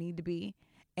am where I need to be.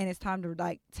 And it's time to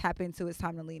like tap into it. It's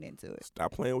time to lean into it.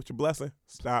 Stop playing with your blessing.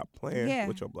 Stop playing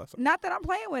with your blessing. Not that I'm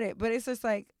playing with it, but it's just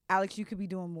like, Alex, you could be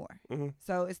doing more. Mm-hmm.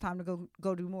 So it's time to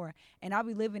go do more. And I'll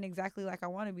be living exactly like I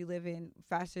want to be living,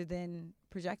 faster than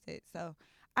projected. So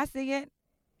I see it.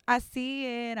 I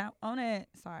own it.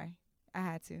 Sorry. I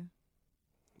had to.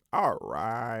 All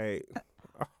right.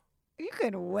 You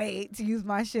couldn't wait to use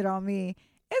my shit on me.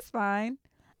 It's fine.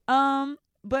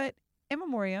 But in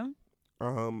memoriam.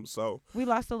 So we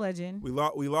lost a legend. We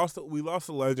lost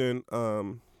a legend.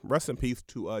 Rest in peace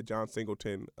to John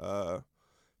Singleton.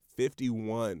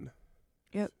 51.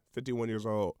 Yep. 51 years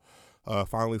old.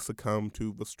 Finally succumbed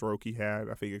to the stroke he had,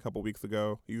 I think, a couple weeks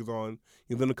ago. He was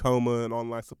in a coma and on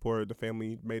life support. The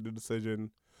family made the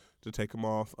decision to take him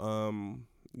off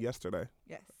yesterday.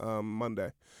 Yes.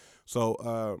 Monday.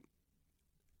 So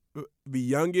the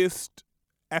youngest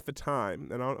at the time,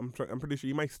 and I'm pretty sure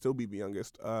you might still be the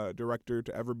youngest director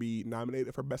to ever be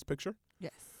nominated for Best Picture.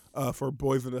 Yes. For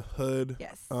Boys in the Hood.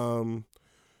 Yes.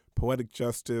 Poetic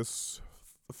Justice,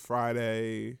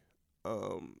 Friday,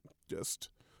 just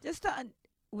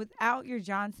without your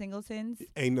John Singletons,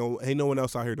 ain't no one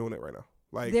else out here doing it right now.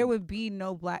 Like there would be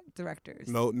no black directors.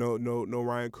 No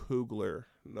Ryan Coogler.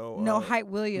 No Hype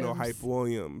Williams. No Hype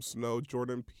Williams. No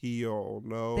Jordan Peele.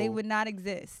 No. They would not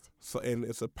exist. So and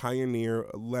it's a pioneer,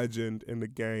 a legend in the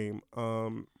game.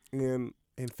 And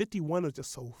 51 is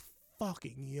just so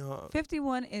fucking young.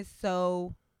 51 is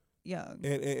so young.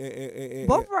 And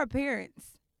both of our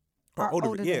parents are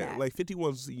older than yeah, that. like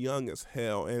 51's young as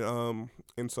hell.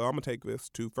 And so I'm gonna take this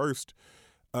to first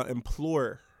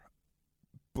implore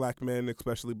black men,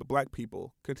 especially, but black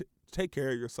people, could take care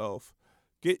of yourself.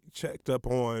 Get checked up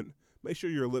on. Make sure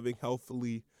you're living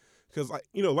healthily, because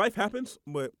life happens.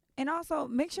 But and also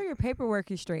make sure your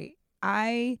paperwork is straight.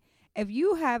 If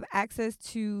you have access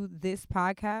to this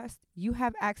podcast, you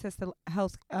have access to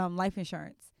health, life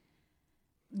insurance.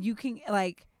 You can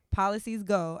policies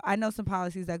go. I know some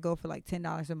policies that go for like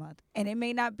 $10 a month, and it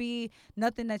may not be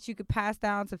nothing that you could pass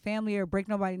down to family or break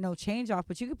nobody no change off,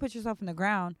 but you could put yourself in the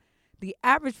ground. The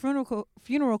average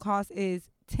funeral cost is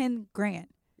 $10,000.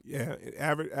 Yeah,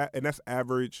 and that's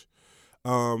average.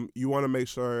 You want to make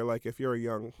sure, like, if you're a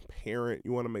young parent,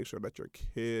 you want to make sure that your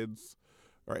kids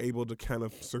are able to kind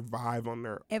of survive on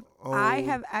their own. If own. I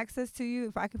have access to you,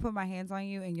 if I can put my hands on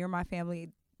you and you're my family,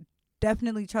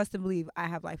 definitely trust and believe I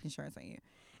have life insurance on you.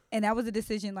 And that was a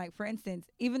decision, like, for instance,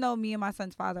 even though me and my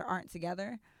son's father aren't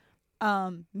together,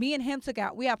 me and him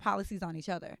we have policies on each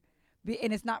other.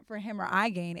 And it's not for him or I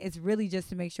gain. It's really just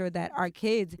to make sure that our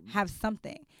kids have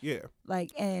something. Yeah.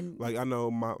 Like I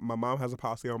know my mom has a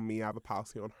policy on me. I have a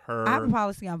policy on her. I have a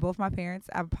policy on both my parents.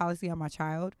 I have a policy on my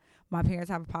child. My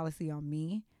parents have a policy on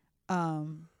me.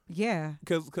 Yeah.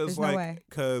 Because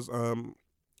and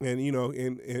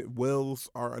wills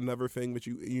are another thing that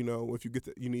if you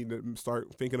you need to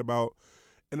start thinking about,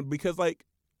 and because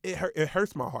it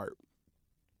hurts my heart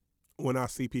when I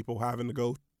see people having to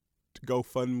go to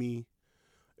GoFundMe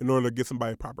in order to get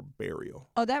somebody a proper burial.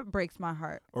 Oh, that breaks my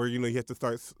heart. Or you have to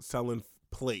start selling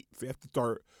plates. You have to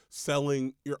start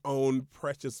selling your own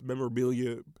precious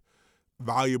memorabilia,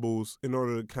 valuables, in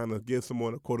order to kind of give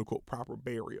someone a quote unquote proper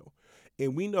burial.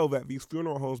 And we know that these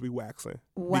funeral homes be waxing.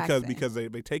 because they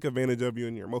take advantage of you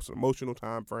in your most emotional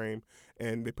time frame,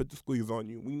 and they put the squeeze on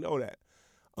you. We know that.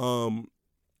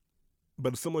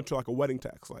 But it's similar to like a wedding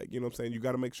tax. Like, you know what I'm saying? You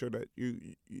got to make sure that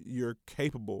you're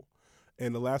capable.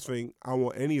 And the last thing I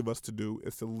want any of us to do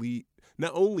is to lead.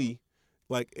 Not only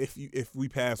like if we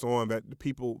pass on, that the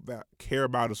people that care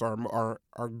about us are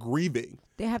grieving.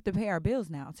 They have to pay our bills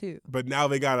now too. But now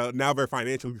they're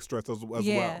financially stressed as well.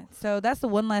 Yeah. So that's the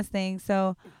one last thing.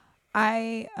 So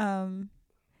I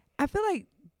feel like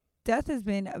death has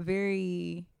been a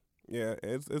very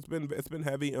it's been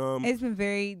heavy. It's been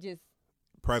very just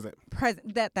present.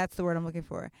 That's the word I'm looking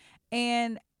for.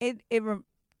 And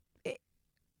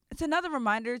it's another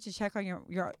reminder to check on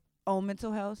your own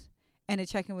mental health and to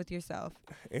check in with yourself.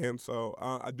 And so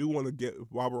I do want to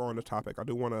while we're on the topic, I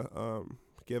do want to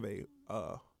give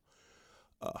a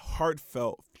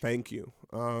heartfelt thank you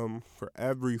for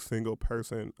every single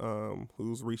person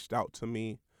who's reached out to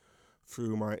me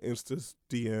through my Insta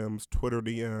DMs, Twitter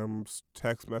DMs,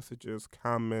 text messages,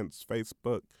 comments,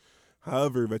 Facebook,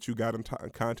 however that you got in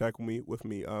contact with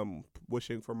me,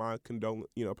 wishing for my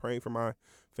praying for my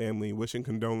family, wishing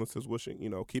condolences,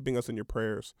 wishing, keeping us in your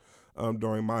prayers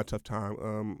during my tough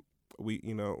time.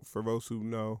 For those who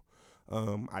know,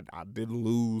 I did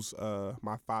lose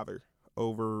my father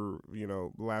over,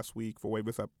 last week. For way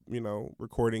this up,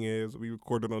 recording is, we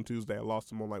recorded on Tuesday. I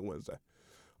lost him on Wednesday.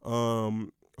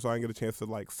 So I didn't get a chance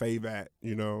to say that,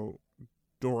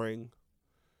 during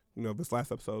this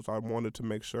last episode. So I wanted to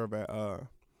make sure that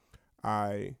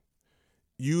I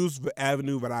use the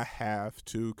avenue that I have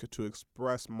to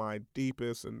express my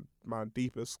deepest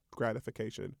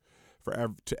gratification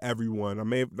to everyone. I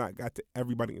may have not got to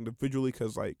everybody individually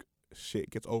because shit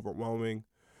gets overwhelming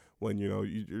when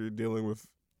you're dealing with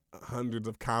hundreds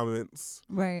of comments,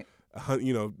 right?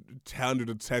 Hundreds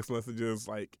of text messages,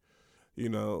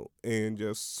 and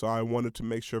just so I wanted to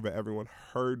make sure that everyone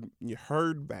heard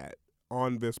that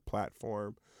on this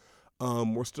platform.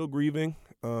 We're still grieving,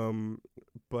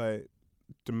 but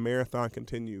the marathon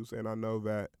continues, and I know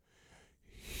that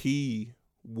he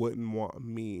wouldn't want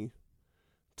me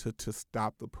to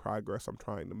stop the progress I'm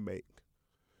trying to make.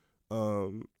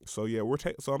 So yeah,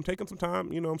 so I'm taking some time,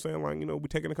 we're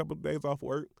taking a couple of days off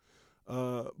work,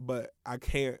 but I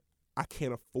can't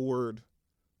afford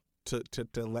to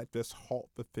let this halt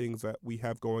the things that we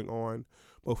have going on,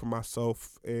 both for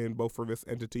myself and both for this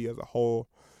entity as a whole,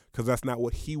 because that's not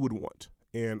what he would want.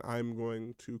 And I'm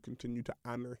going to continue to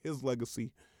honor his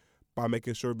legacy by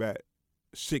making sure that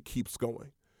shit keeps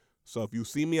going. So if you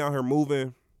see me out here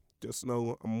moving, just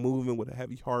know I'm moving with a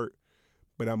heavy heart,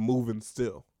 but I'm moving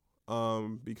still.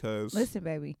 Because listen,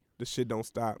 baby, the shit don't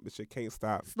stop. The shit can't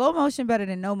stop. Slow motion better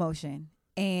than no motion.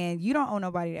 And you don't owe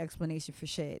nobody an explanation for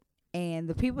shit. And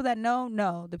the people that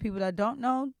know. The people that don't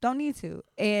know, don't need to.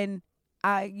 And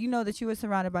you know that you are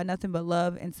surrounded by nothing but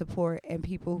love and support and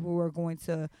people who are going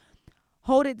to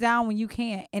hold it down when you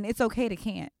can't. And it's okay to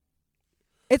can't.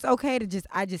 It's okay to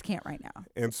I just can't right now.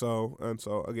 And so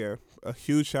again, a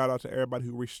huge shout out to everybody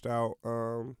who reached out.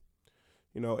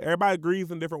 Everybody agrees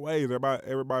in different ways.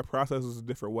 Everybody processes in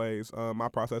different ways. My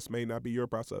process may not be your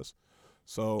process.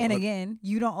 So, and again,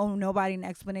 you don't owe nobody an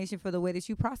explanation for the way that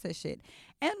you process shit.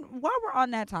 And while we're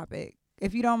on that topic,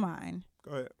 if you don't mind,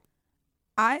 go ahead.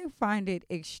 I find it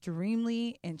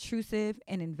extremely intrusive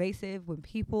and invasive when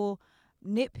people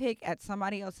nitpick at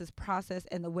somebody else's process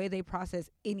and the way they process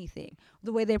anything,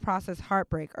 the way they process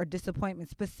heartbreak or disappointment,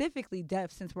 specifically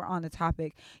death, since we're on the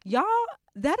topic. Y'all,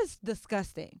 that is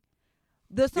disgusting.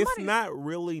 It's not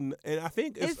really, and I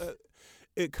think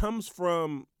it comes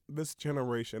from this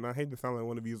generation. I hate to sound like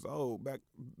one of these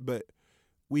but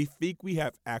we think we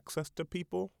have access to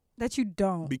people that you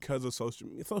don't because of social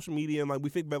media, and like we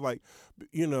think that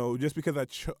just because I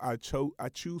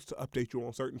choose to update you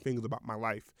on certain things about my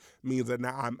life means that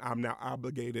now I'm now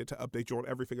obligated to update you on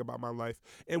everything about my life.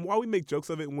 And while we make jokes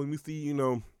of it when we see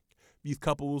these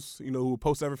couples who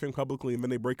post everything publicly and then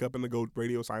they break up and they go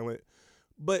radio silent,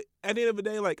 but at the end of the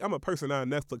day, like, I'm a person, not a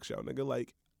Netflix show, nigga.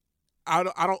 Like, I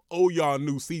don't owe y'all a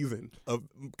new season of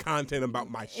content about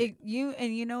my shit.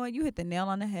 You know what? You hit the nail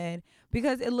on the head,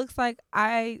 because it looks like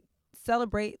I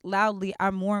celebrate loudly, I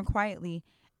mourn quietly,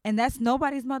 and that's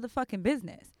nobody's motherfucking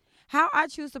business. How I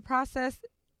choose to process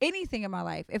anything in my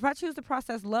life. If I choose to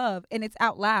process love and it's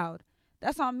out loud,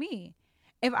 that's on me.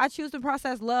 If I choose to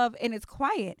process love and it's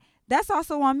quiet, that's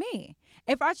also on me.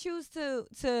 If I choose to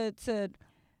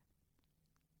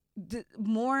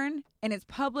mourn and it's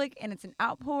public and it's an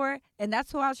outpour and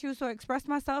that's how I choose to express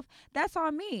myself, that's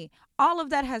on me. All of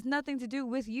that has nothing to do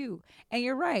with you. And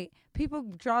you're right, people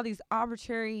draw these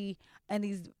arbitrary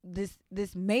and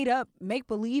this made up make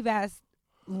believe ass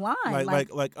line. I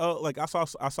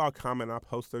saw a comment. I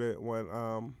posted it when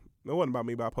it wasn't about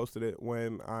me, but I posted it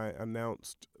when I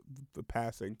announced the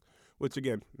passing, which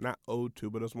again, not owed to,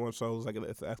 but it's more so like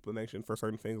it's an explanation for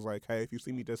certain things, like, hey, if you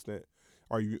see me distant,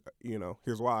 or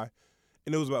here's why.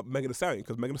 And it was about Megan Thee Stallion,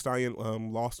 because Megan Thee Stallion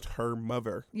lost her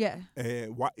mother. Yeah.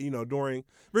 And why,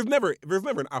 there's never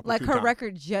an opportunity. Like, her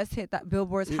record just hit that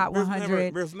Billboard's Hot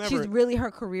 100.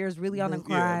 Her career is really on the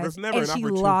rise. And she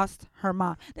lost her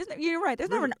mom. You're right. There's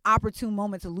never an opportune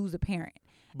moment to lose a parent.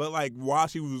 But like, while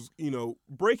she was,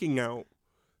 breaking out,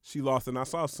 she lost. And I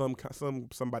saw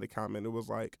somebody comment. It was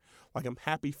like I'm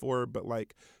happy for her, but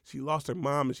like, she lost her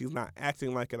mom and she's not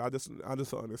acting like it. I just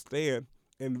don't understand.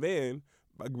 And then,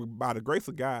 by the grace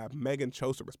of God, Megan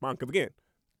chose to respond. Because again,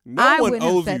 no one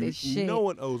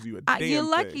owes you a damn thing. You're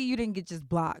lucky you didn't get just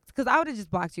blocked, because I would have just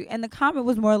blocked you. And the comment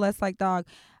was more or less like, dog,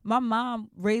 my mom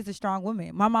raised a strong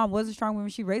woman. My mom was a strong woman.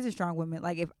 She raised a strong woman.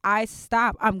 Like, if I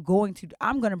stop, I'm going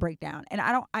to break down. And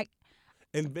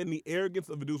and then the arrogance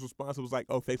of the dude's response was like,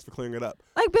 oh, thanks for clearing it up.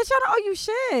 Like, bitch, I don't owe you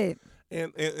shit.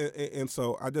 And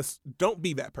so I just don't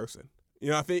be that person.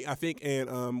 I think,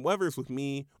 and whether it's with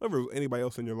me, whether it's with anybody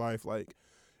else in your life, like,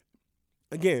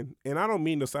 again, and I don't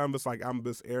mean to sound just like I'm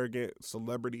this arrogant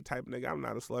celebrity type nigga. I'm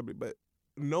not a celebrity, but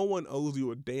no one owes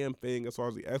you a damn thing as far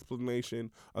as the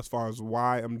explanation, as far as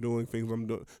why I'm doing things I'm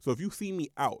doing. So if you see me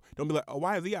out, don't be like, oh,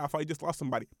 why is he out? If I just lost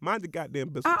somebody, mind the goddamn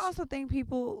business. I also think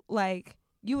people, like,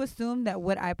 you assume that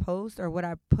what I post or what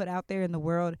I put out there in the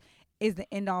world is the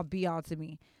end all be all to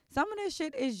me. Some of this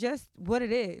shit is just what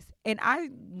it is. And I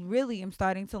really am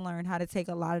starting to learn how to take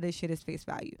a lot of this shit as face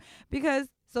value. Because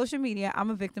social media, I'm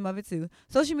a victim of it too.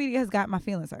 Social media has got my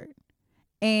feelings hurt.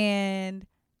 And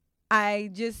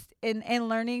I just, in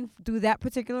learning through that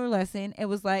particular lesson, it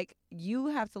was like, you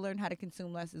have to learn how to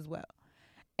consume less as well.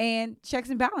 And checks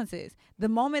and balances. The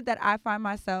moment that I find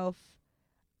myself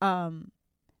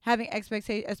having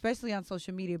expectations, especially on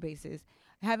social media basis,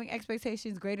 having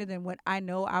expectations greater than what I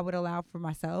know I would allow for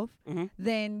myself,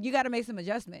 then you got to make some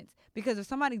adjustments. Because if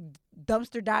somebody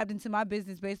dumpster dived into my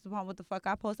business based upon what the fuck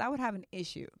I post, I would have an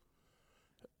issue.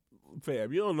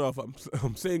 Fam, you don't know if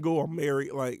I'm single or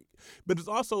married, like, but it's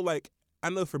also like,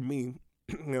 I know for me,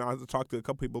 I talked to a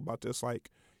couple people about this, like,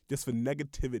 just the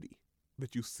negativity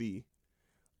that you see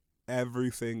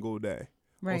every single day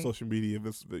on Right. social media. If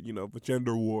it's the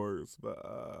gender wars,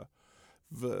 the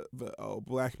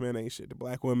black men ain't shit, the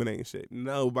black women ain't shit.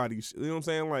 Nobody, you know what I'm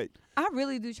saying? Like, I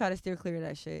really do try to steer clear of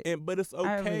that shit. but it's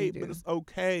I okay. really But do. it's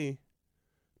okay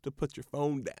to put your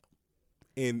phone down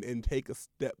and take a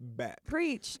step back.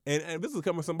 Preach. And this is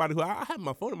coming from somebody who I have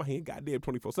my phone in my hand, goddamn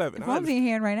 24/7. The phone's in your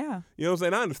hand right now. You know what I'm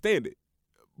saying? I understand it.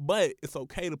 But it's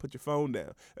okay to put your phone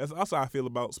down. That's also how I feel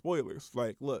about spoilers.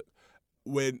 Like, look,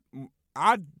 when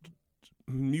I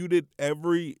muted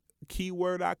every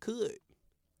keyword I could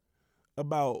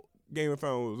about Game of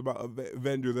Thrones, about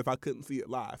Avengers, if I couldn't see it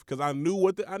live, because I knew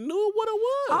what it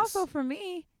was. Also, for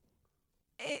me,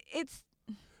 it's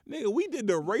nigga, we did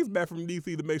the race back from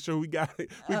DC to make sure we got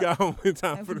home in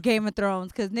time for the Game of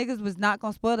Thrones, because niggas was not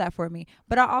gonna spoil that for me.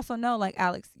 But I also know, like,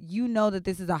 Alex, you know that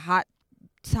this is a hot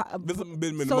This has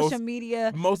been the social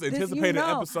media most anticipated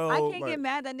episode. I can't get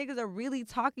mad that niggas are really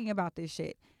talking about this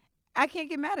shit. I can't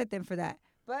get mad at them for that.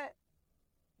 But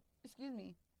excuse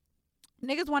me.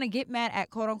 Niggas want to get mad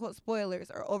at quote unquote spoilers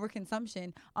or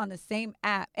overconsumption on the same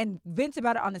app and vent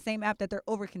about it on the same app that they're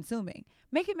overconsuming.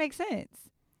 Make it make sense.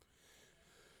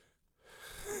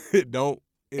 It don't.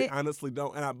 It honestly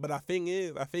don't. But I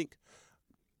think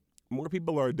more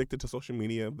people are addicted to social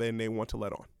media than they want to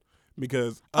let on.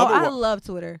 Because I love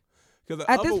Twitter. At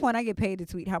this other- point, I get paid to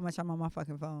tweet how much I'm on my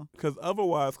fucking phone. Because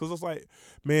otherwise, because it's like,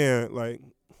 man, like,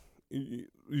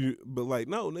 but like,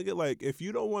 no, nigga, like, if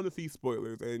you don't want to see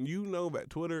spoilers and you know that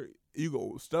Twitter, you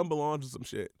go stumble onto some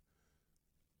shit,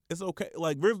 it's okay.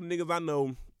 Like, there's niggas I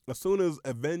know, as soon as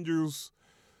Avengers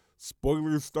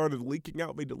spoilers started leaking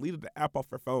out, they deleted the app off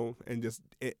their phone and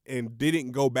and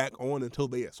didn't go back on until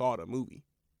they saw the movie.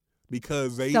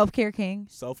 Because they Self-care king.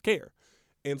 self-care.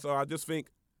 And so I just think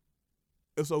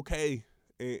it's okay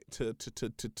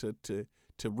to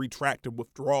retract and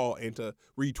withdraw and to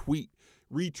retreat,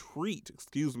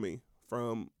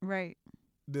 from Right.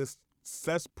 this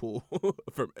cesspool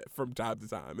from time to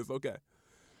time. It's okay.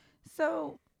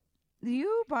 So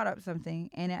you brought up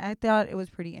something, and I thought it was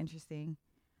pretty interesting.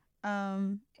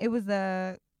 It was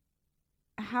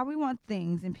how we want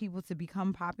things and people to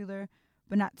become popular,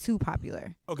 but not too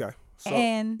popular. Okay. So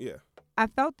And yeah. I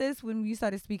felt this when you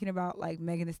started speaking about like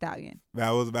Megan Thee Stallion.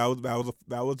 That was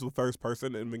the first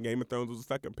person, and then Game of Thrones was the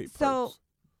second person. So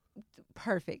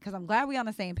perfect, because I'm glad we on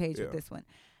the same page with this one.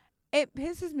 It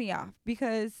pisses me off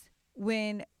because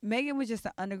when Megan was just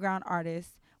an underground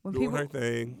artist, when doing people, her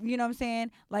thing. you know what I'm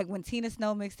saying, like when Tina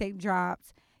Snow mixtape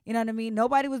dropped, you know what I mean?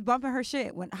 Nobody was bumping her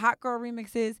shit. When Hot Girl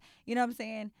remixes, you know what I'm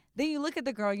saying? Then you look at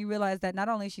the girl, you realize that not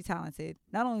only is she talented,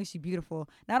 not only is she beautiful,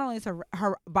 not only is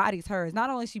her body's hers, not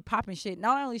only is she popping shit,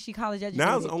 not only is she college educated.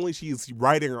 Now it's only she's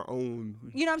writing her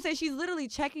own. You know what I'm saying? She's literally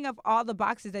checking up all the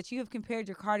boxes that you have compared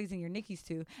your Cardis and your Nickis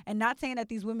to, and not saying that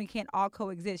these women can't all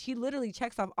coexist. She literally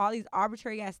checks off all these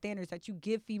arbitrary ass standards that you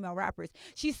give female rappers.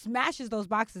 She smashes those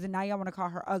boxes, and now y'all want to call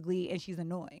her ugly and she's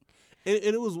annoying. And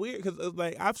it was weird because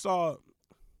like I saw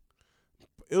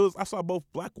both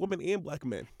black women and black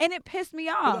men. And it pissed me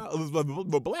off.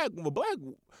 But black,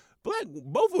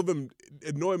 both of them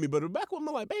annoy me. But the black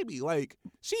woman, like, baby, like,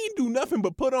 she ain't do nothing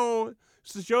but put on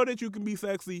to show that you can be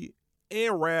sexy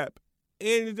and rap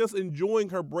and you're just enjoying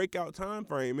her breakout time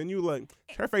frame. And you like,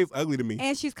 her face ugly to me.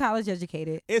 And she's college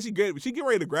educated. And she get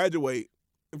ready to graduate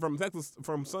from Texas,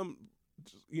 from some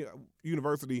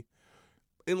university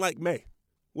in like May.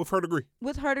 With her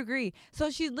degree. So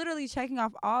she's literally checking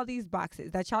off all these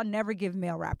boxes that y'all never give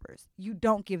male rappers. You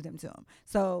don't give them to them.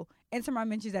 So enter my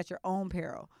mentions at your own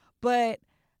peril. But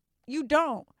you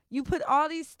don't. You put all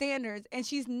these standards, and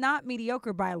she's not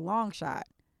mediocre by a long shot.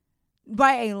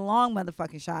 By a long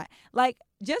motherfucking shot. Like,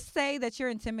 just say that you're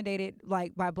intimidated,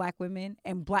 like, by black women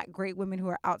and black great women who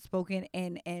are outspoken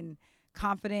and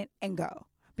confident, and go.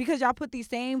 Because y'all do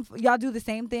the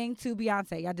same thing to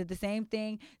Beyonce. Y'all did the same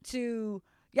thing to...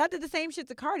 Y'all did the same shit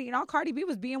to Cardi, and all Cardi B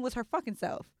was her fucking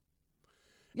self.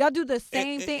 Y'all do the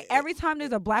same thing every time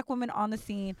there's a black woman on the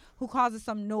scene who causes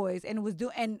some noise and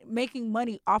making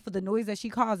money off of the noise that she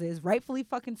causes, rightfully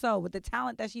fucking so, with the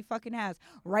talent that she fucking has,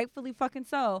 rightfully fucking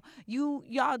so.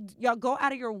 Y'all go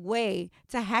out of your way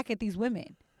to hack at these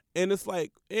women. And it's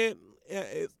like, and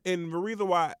the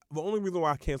only reason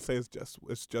why I can't say it's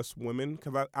just women,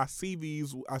 because I see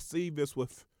this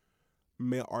with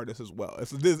male artists as well.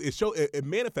 It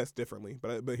manifests differently,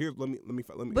 but here's let me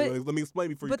explain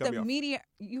before you cut me off. But the media,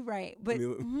 you're right. But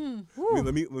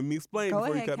let me explain Go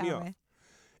before ahead, you cut me off.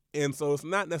 And so it's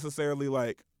not necessarily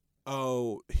like,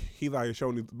 oh, he's out here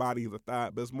showing his body, he's a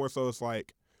thought, but it's more so it's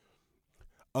like,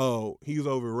 oh, he's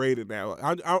overrated now.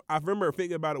 I remember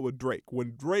thinking about it with Drake.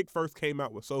 When Drake first came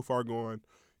out with So Far Gone,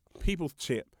 people's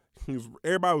champ.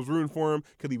 Everybody was rooting for him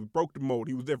because he broke the mold.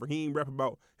 He was different. He ain't rap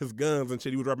about his guns and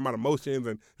shit. He was rapping about emotions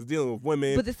and his dealing with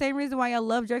women. But the same reason why y'all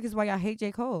love Drake is why y'all hate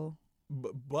J. Cole.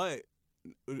 But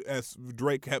as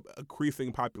Drake kept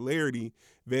increasing popularity,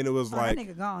 then it was like that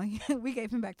nigga gone. We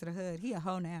gave him back to the hood. He a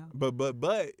hoe now. But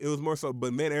it was more so.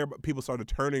 But then people started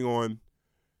turning on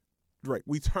Drake.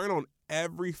 We turn on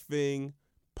everything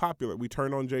popular. We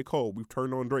turned on J. Cole. We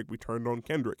turned on Drake. We turned on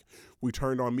Kendrick. We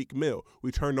turned on Meek Mill.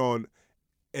 We turned on,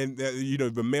 and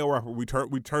the male rapper. We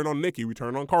turned on Nicki. We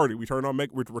turned on Cardi. We turned on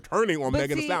we're turning on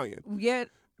Megan Thee Stallion. Yeah.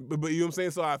 But you know what I'm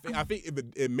saying? So I think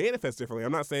it manifests differently.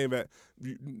 I'm not saying that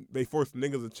they force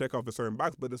niggas to check off a certain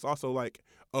box, but it's also like,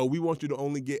 oh, we want you to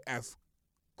only get as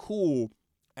cool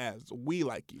as we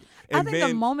like you. And I think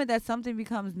the moment that something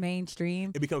becomes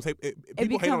mainstream, it becomes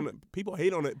people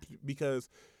hate on it because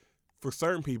for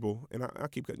certain people, and I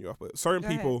keep cutting you off, but certain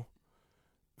people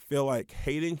feel like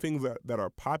hating things that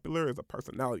are popular is a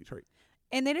personality trait.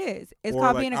 And it is. It's or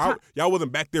called like, being y'all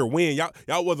wasn't back there when.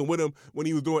 Y'all wasn't with him when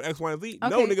he was doing X, Y, and Z. Okay.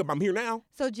 No, nigga, I'm here now.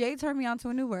 So Jay turned me on to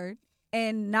a new word.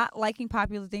 And not liking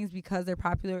popular things because they're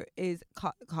popular is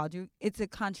it's a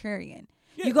contrarian.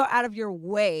 Yeah. You go out of your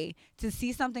way to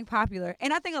see something popular.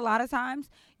 And I think a lot of times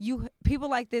people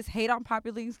like this hate on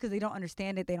popular things because they don't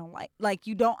understand it. They don't like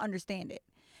you don't understand it.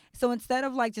 So instead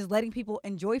of like just letting people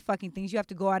enjoy fucking things, you have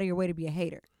to go out of your way to be a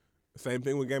hater. Same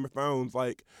thing with Game of Thrones.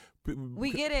 Like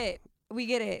we get it. We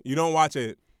get it. You don't watch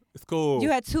it. It's cool. You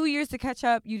had 2 years to catch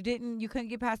up. You couldn't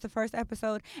get past the first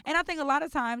episode. And I think a lot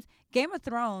of times Game of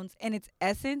Thrones in its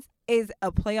essence is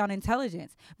a play on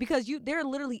intelligence because there are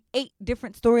literally 8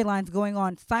 different storylines going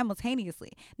on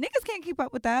simultaneously. Niggas can't keep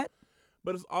up with that.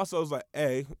 But it's also like,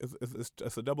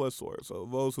 it's a double-edged sword. So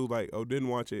those who didn't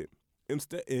watch it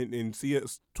instead and see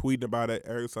us tweeting about it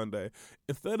every Sunday,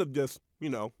 instead of just,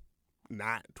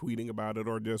 not tweeting about it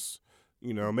or just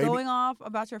maybe going off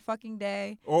about your fucking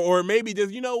day, or maybe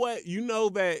just what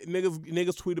that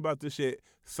niggas tweet about this shit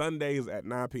Sundays at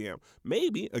 9 p.m.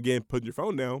 Maybe again, put your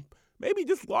phone down. Maybe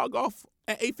just log off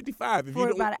at 8:55 for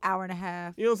about an hour and a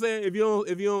half. You know what I'm saying? If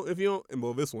you don't, and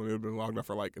well, this one it would have been logged off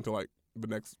for until the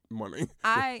next morning.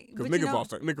 Because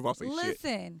niggas lost shit.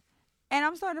 Listen. And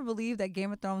I'm starting to believe that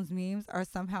Game of Thrones memes are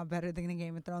somehow better than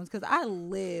Game of Thrones because I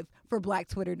live for Black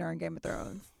Twitter during Game of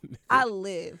Thrones. I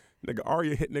live. Nigga,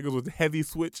 Arya hit niggas with a heavy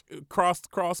switch, cross.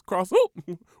 Oh,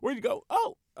 where'd you go?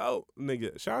 Oh,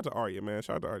 nigga. Shout out to Arya, man.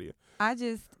 Shout out to Arya.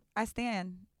 I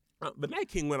stand. But Night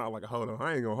King went out like a hold on.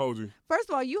 I ain't gonna hold you. First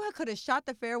of all, you could have shot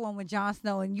the fair one with Jon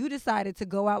Snow and you decided to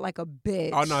go out like a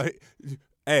bitch. Oh, no.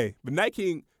 Hey, but Night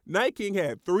King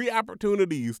had 3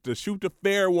 opportunities to shoot the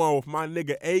fair one with my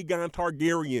nigga Aegon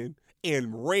Targaryen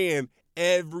and ran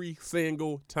every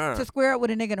single time. To square up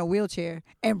with a nigga in a wheelchair.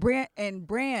 And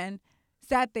Bran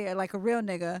sat there like a real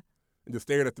nigga. And just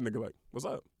stared at the nigga like, what's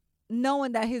up?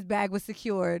 Knowing that his bag was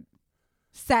secured,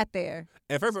 sat there.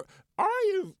 And first of all,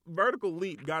 Arya's vertical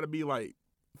leap got to be like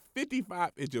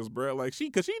 55 inches, bro. Like,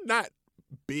 because she's not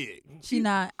big. She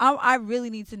not. I really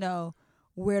need to know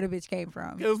where the bitch came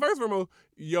from. Because first of all,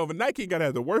 the Night King got to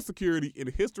have the worst security in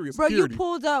the history of security. Bro, you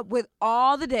pulled up with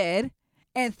all the dead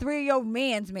and 3 of your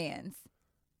mans.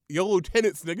 Your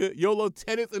lieutenants, nigga. Your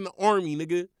lieutenants in the army,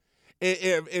 nigga.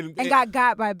 And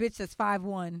got by a bitch that's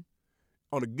 5'1".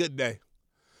 On a good day.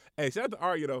 Hey, shout out to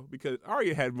Arya, though, because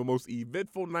Arya had the most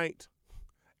eventful night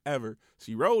ever.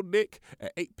 She rode dick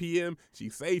at 8 p.m. She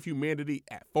saved humanity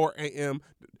at 4 a.m.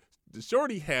 The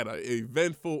shorty had an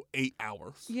eventful 8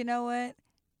 hours. You know what?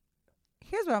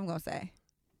 Here's what I'm going to say.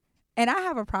 And I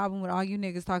have a problem with all you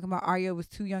niggas talking about Arya was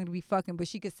too young to be fucking, but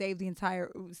she could save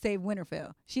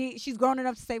Winterfell. She's grown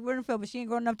enough to save Winterfell, but she ain't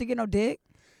grown enough to get no dick.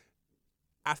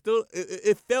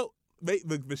 It felt,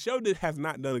 the show has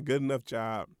not done a good enough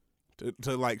job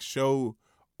to like show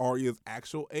Arya's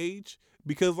actual age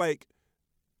because like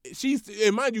she's,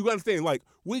 and mind you, understand, like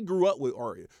we grew up with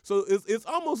Arya, so it's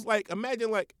almost like imagine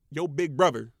like your big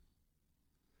brother.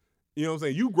 You know what I'm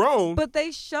saying? You grown, but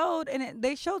they showed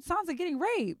Sansa getting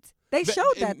raped. They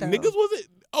showed that though. Niggas wasn't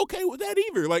okay with that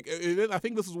either. Like I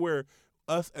think this is where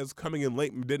us as coming in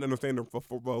late didn't understand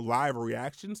the live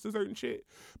reactions to certain shit.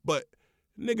 But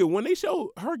nigga, when they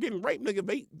show her getting raped,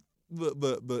 nigga,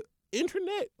 the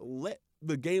internet let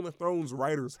the Game of Thrones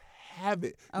writers have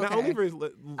it. Okay. Not only for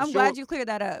I'm glad you cleared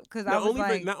that up because I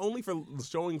was not only for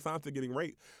showing Sansa getting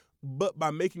raped, but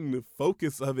by making the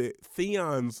focus of it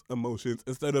Theon's emotions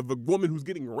instead of a woman who's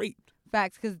getting raped.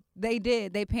 Facts, because they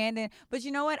panned in. But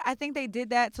you know what? I think they did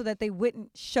that so that they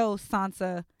wouldn't show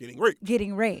Sansa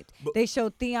getting raped. But they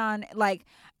showed Theon, like,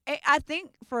 I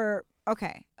think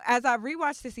as I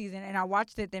rewatched the season and I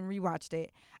watched it then rewatched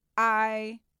it,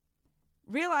 I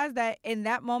realized that in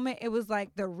that moment it was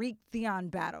like the Reek Theon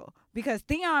battle, because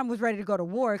Theon was ready to go to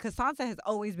war because Sansa has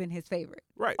always been his favorite.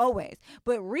 Right. Always.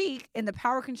 But Reek, and the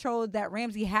power control that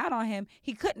Ramsay had on him,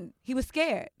 he couldn't. He was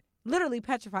scared. Literally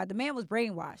petrified. The man was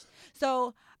brainwashed.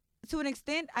 So to an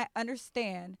extent I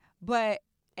understand,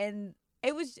 and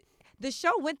it was, the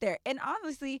show went there. And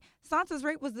honestly, Sansa's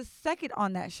rape was the second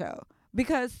on that show,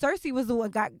 because Cersei was the one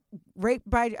got raped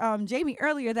by Jaime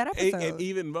earlier that episode. And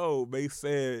even though they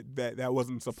said that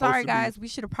wasn't supposed Sorry, to guys, be. we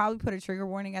should have probably put a trigger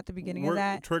warning at the beginning of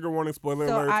that. Trigger warning, spoiler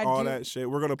So alerts, all do- that shit.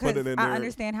 We're going to put it in there. I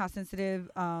understand how sensitive.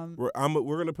 We're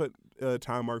going to put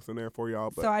time marks in there for y'all.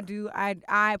 But, So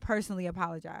I personally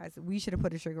apologize. We should have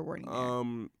put a trigger warning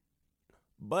there.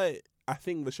 But I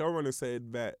think the showrunner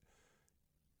said that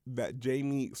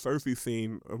Jaime Cersei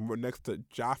scene next to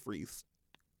Joffrey's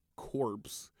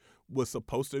corpse was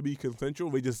supposed to be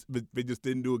consensual. They just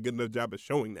didn't do a good enough job of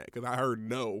showing that, because I heard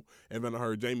no, and then I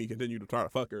heard Jaime continue to try to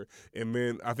fuck her, and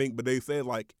then I think, but they said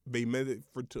like they meant it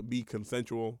to be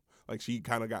consensual, like she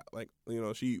kind of got like, you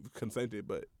know, she consented,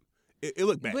 but it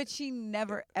looked bad. But she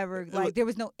never ever there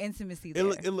was no intimacy there.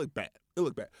 It looked bad. It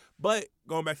looked bad. But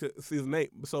going back to season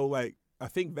 8, so like I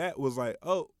think that was like,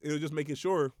 oh, it was just making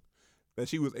sure that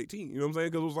she was 18. You know what I'm saying?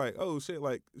 Because it was like, oh shit,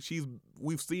 like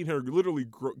we've seen her literally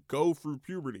go through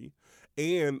puberty,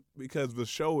 and because the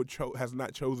show has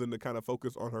not chosen to kind of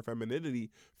focus on her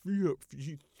femininity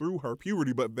through her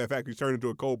puberty, but the fact she's turned into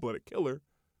a cold-blooded killer.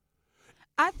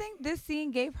 I think this scene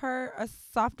gave her a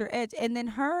softer edge. And then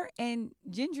her and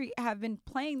Gendry have been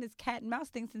playing this cat and mouse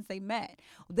thing since they met.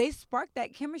 They sparked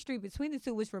that chemistry between the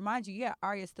two, which reminds you, yeah,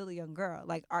 Arya's still a young girl.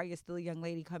 Like, Arya's still a young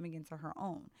lady coming into her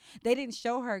own. They didn't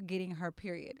show her getting her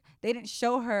period. They didn't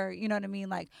show her, you know what I mean,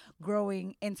 like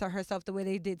growing into herself the way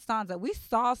they did Sansa. We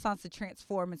saw Sansa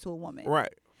transform into a woman.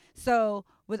 Right. So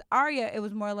with Arya, it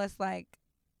was more or less like,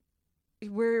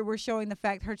 we're showing the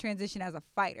fact her transition as a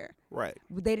fighter. Right.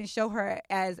 They didn't show her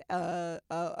as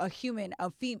a human,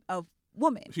 a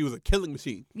woman. She was a killing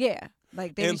machine. Yeah,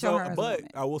 like they didn't show her as a but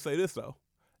woman. I will say this though: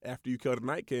 after you kill the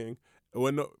Night King,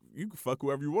 you can fuck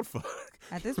whoever you want to fuck.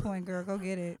 At this point, girl, go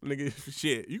get it. Nigga,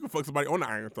 shit, you can fuck somebody on the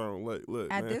Iron Throne.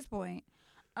 Look. At man. this point,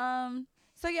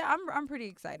 so yeah, I'm pretty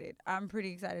excited. I'm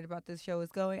pretty excited about this show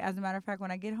is going. As a matter of fact,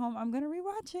 when I get home, I'm gonna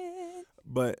rewatch it.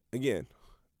 But again,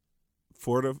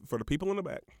 for the people in the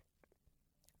back,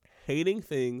 hating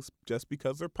things just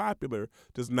because they're popular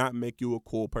does not make you a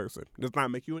cool person. Does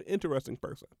not make you an interesting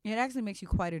person. It actually makes you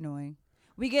quite annoying.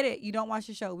 We get it. You don't watch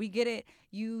the show. We get it.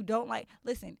 You don't like.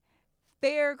 Listen,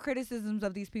 fair criticisms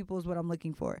of these people is what I'm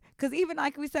looking for. Because even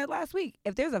like we said last week,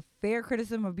 if there's a fair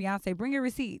criticism of Beyonce, bring your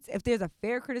receipts. If there's a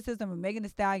fair criticism of Megan Thee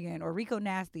Stallion or Rico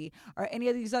Nasty or any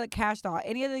of these other Cash Doll,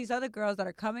 any of these other girls that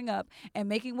are coming up and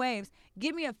making waves,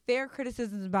 give me a fair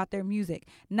criticism about their music.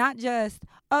 Not just,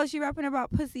 oh, she rapping about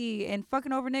pussy and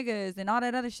fucking over niggas and all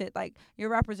that other shit. Like, your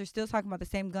rappers are still talking about the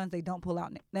same guns they don't pull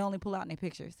out. They only pull out in their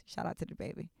pictures. Shout out to the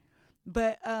baby.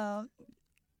 But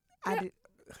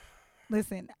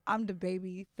listen, I'm the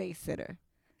baby face sitter.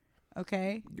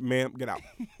 Okay? Ma'am, get out.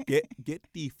 Get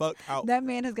the fuck out. That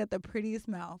man has got the prettiest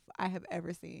mouth I have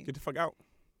ever seen. Get the fuck out.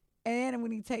 And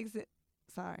when he takes it,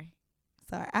 sorry.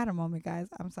 I had a moment, guys.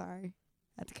 I'm sorry.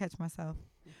 I had to catch myself.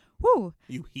 Woo.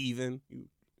 You heathen.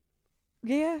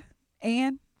 Yeah.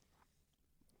 And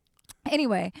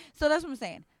anyway, so that's what I'm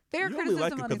saying. Fair You only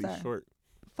like criticism it on because these he's short.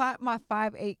 my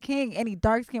 5'8" king, and he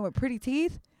dark skin with pretty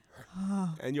teeth.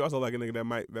 And you also like a nigga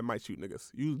that might shoot niggas.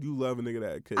 You love a nigga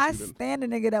that could I shoot them. stand a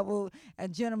nigga that will, a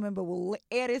gentleman, but will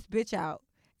air this bitch out,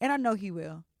 and I know he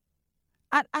will.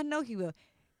 I know he will.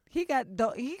 He got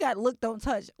look, don't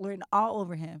touch written all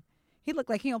over him. He looked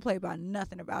like he don't play about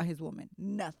nothing about his woman.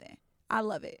 Nothing. I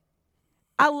love it.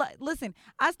 Listen,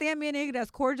 I stand me a nigga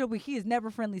that's cordial, but he is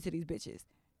never friendly to these bitches.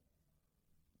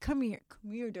 Come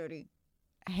here, dirty.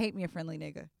 I hate me a friendly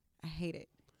nigga. I hate it.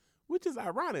 Which is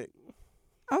ironic.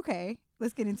 Okay,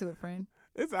 let's get into it, friend.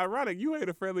 It's ironic. You hate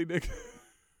a friendly nigga.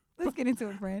 Let's get into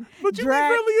it, friend. But you be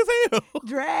friendly as hell.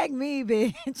 Drag me,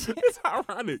 bitch. It's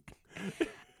ironic.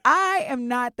 I am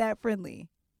not that friendly.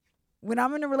 When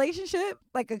I'm in a relationship,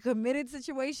 like a committed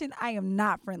situation, I am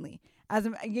not friendly.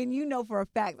 Again, you know for a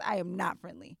fact, I am not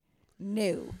friendly.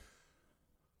 No.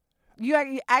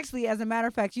 You actually, as a matter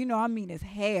of fact, you know I'm mean as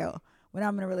hell when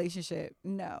I'm in a relationship.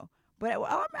 No. But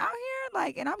while I'm out here,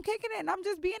 like, and I'm kicking it, and I'm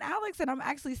just being Alex, and I'm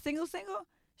actually single,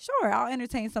 sure, I'll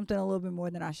entertain something a little bit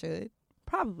more than I should.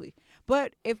 Probably.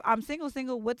 But if I'm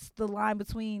single, what's the line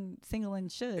between single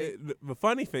and should? The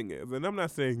funny thing is, and I'm not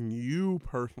saying you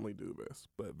personally do this,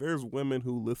 but there's women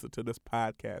who listen to this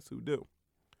podcast who do.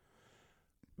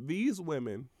 These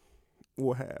women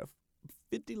will have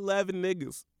 11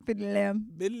 niggas. 11.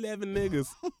 11 niggas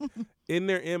in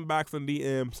their inbox and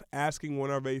DMs asking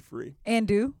when are they free. And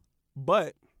do.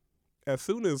 But as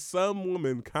soon as some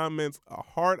woman comments a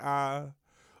heart eye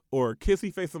or a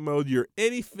kissy face emoji or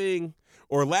anything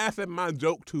or laughs at my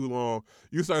joke too long,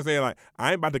 you start saying like, I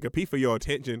ain't about to compete for your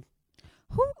attention.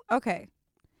 Who? Okay.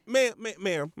 Ma'am.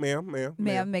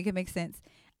 Make it make sense.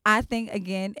 I think,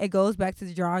 again, it goes back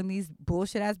to drawing these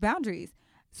bullshit-ass boundaries.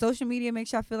 Social media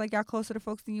makes y'all feel like y'all closer to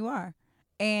folks than you are.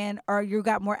 Or you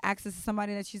got more access to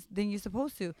somebody than you're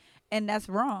supposed to. And that's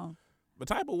wrong. The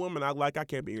type of woman I like, I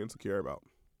can't be insecure about.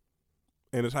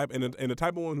 And the type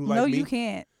of woman who like me. No, you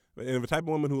can't. And the type of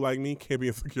woman who like me can't be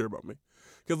insecure about me.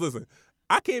 Because listen,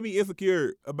 I can't be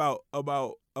insecure about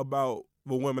the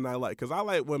women I like. Because I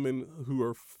like women who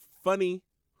are funny,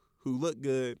 who look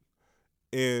good,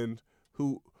 and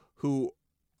who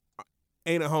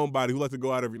ain't a homebody, who like to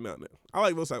go out every now and then. I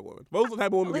like those type of women. Those are the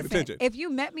type of women get attention. If you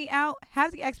met me out,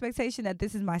 have the expectation that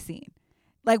this is my scene.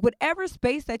 Like, whatever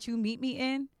space that you meet me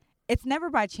in, it's never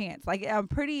by chance. Like, I'm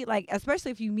pretty, like,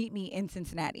 especially if you meet me in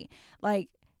Cincinnati. Like,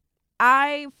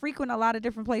 I frequent a lot of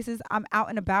different places. I'm out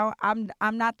and about. I'm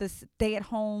not the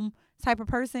stay-at-home type of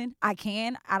person. I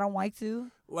don't like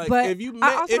to. Like, but if you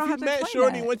met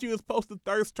Shorty that. when you was posting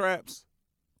thirst traps,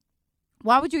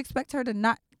 why would you expect her to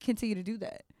not continue to do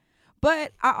that?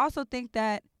 But I also think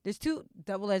that there's two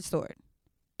double-edged sword.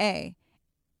 A,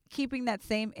 keeping that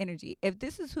same energy. If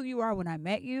this is who you are when I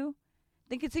met you,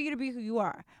 then continue to be who you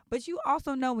are. But you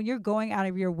also know when you're going out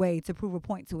of your way to prove a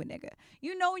point to a nigga.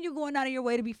 You know when you're going out of your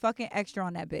way to be fucking extra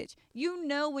on that bitch. You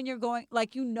know when you're going,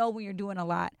 like, you know when you're doing a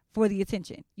lot for the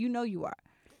attention. You know you are.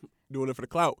 Doing it for the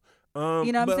clout. You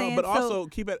know what I'm saying? But also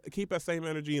keep that same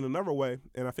energy in another way.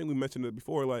 And I think we mentioned it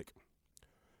before, like,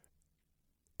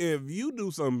 if you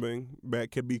do something that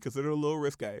can be considered a little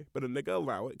risque, but a nigga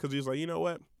allow it, because he's like, you know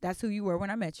what? That's who you were when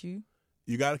I met you.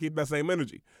 You got to keep that same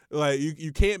energy. Like,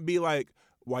 you can't be like,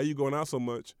 why you going out so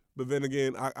much? But then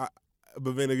again,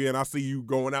 I see you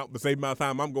going out the same amount of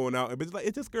time I'm going out, and it's like,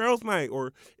 it's just girls' night.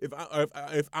 Or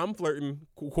if I'm flirting,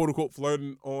 quote unquote,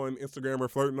 flirting on Instagram or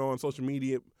flirting on social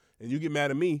media, and you get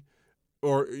mad at me,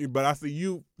 but I see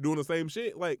you doing the same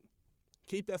shit, like,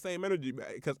 keep that same energy,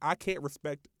 because I can't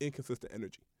respect inconsistent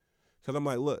energy. Because I'm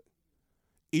like, look,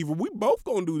 either we both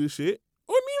gonna do this shit,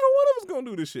 or neither one of us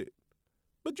gonna do this shit.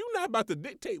 But you're not about to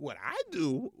dictate what I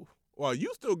do while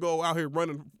you still go out here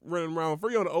running around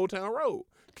free on the Old Town Road.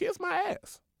 Kiss my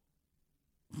ass.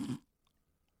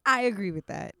 I agree with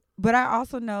that. But I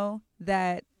also know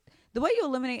that the way you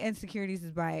eliminate insecurities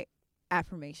is by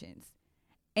affirmations.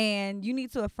 And you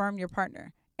need to affirm your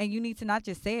partner. And you need to not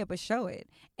just say it, but show it.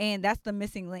 And that's the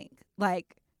missing link.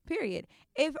 Like, period.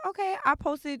 If, okay, I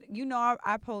posted,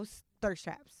 I post thirst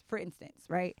traps, for instance,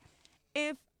 right?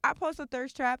 If I post a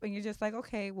thirst trap and you're just like,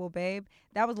 okay, well, babe,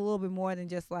 that was a little bit more than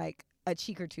just like a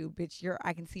cheek or two, bitch.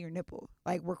 I can see your nipple.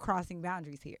 Like, we're crossing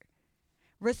boundaries here.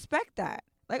 Respect that.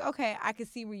 Like, okay, I can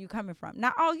see where you're coming from.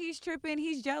 Not, oh, he's tripping,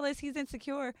 he's jealous, he's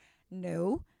insecure.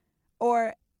 No.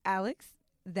 Or, Alex,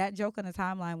 that joke on the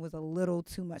timeline was a little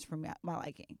too much for my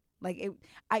liking. Like,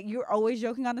 you're always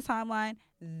joking on the timeline.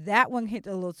 That one hit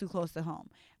a little too close to home.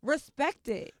 Respect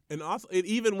it. And also,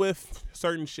 even with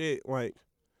certain shit, like,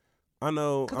 I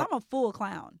know, because I'm a full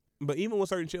clown. But even with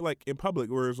certain shit, like in public,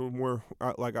 whereas more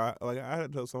I had to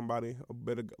tell somebody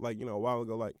a while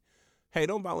ago, like, hey,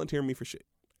 don't volunteer me for shit.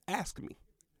 Ask me.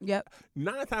 Yep.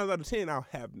 9 times out of 10, I'll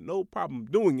have no problem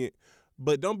doing it.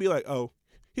 But don't be like, oh,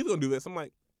 he's gonna do this. I'm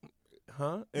like,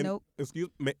 huh? And, nope. Excuse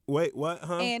me. Wait, what?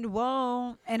 Huh? And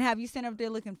won't. And have you sitting up there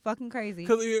looking fucking crazy?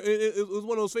 Because it was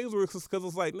one of those things where because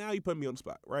it's like, now you put me on the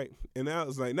spot, right? And now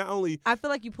it's like, not only I feel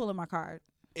like you pulling my card.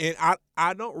 And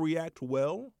I don't react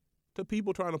well to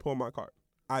people trying to pull my card.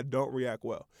 I don't react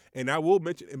well. And I will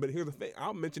mention it, but here's the thing.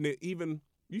 I'll mention it even,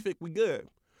 you think we good.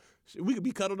 We could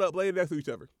be cuddled up laying next to each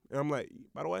other. And I'm like,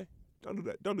 by the way, don't do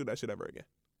that. Don't do that shit ever again.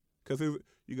 Because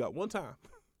you got one time.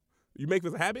 You make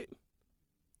this a habit,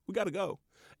 we got to go.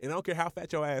 And I don't care how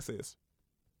fat your ass is.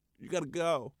 You got to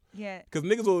go. Yeah. Because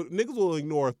niggas will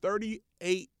ignore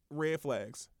 38 red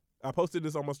flags. I posted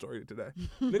this on my story today.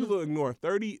 Niggas will ignore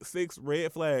 36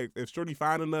 red flags if Shorty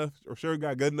fine enough, or Shorty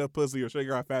got good enough pussy, or Shorty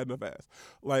got fat enough ass.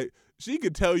 Like, she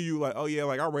could tell you, like, oh yeah,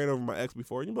 like, I ran over my ex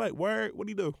before. And you be like, word, what'd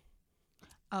he do?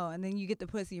 Oh, and then you get the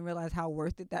pussy and realize how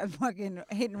worth it that fucking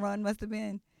hit and run must have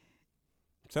been.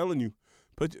 I'm telling you.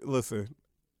 Listen,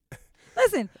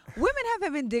 women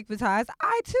have been dickmatized.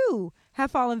 I, too,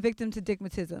 have fallen victim to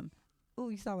dickmatism.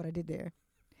 Ooh, you saw what I did there.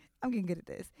 I'm getting good at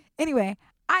this. Anyway,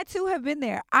 I, too, have been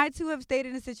there. I, too, have stayed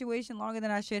in a situation longer than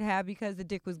I should have because the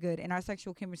dick was good and our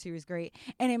sexual chemistry was great.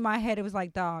 And in my head, it was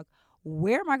like, dog,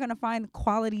 where am I going to find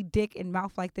quality dick and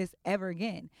mouth like this ever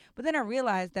again? But then I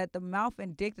realized that the mouth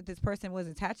and dick that this person was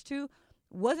attached to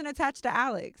wasn't attached to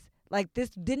Alex. Like, this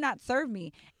did not serve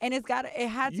me. And it had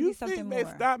to be something more. You think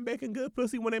they stopped making good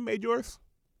pussy when they made yours?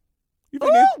 You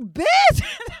think Ooh, bitch!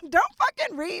 Don't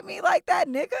fucking read me like that,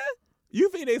 nigga. You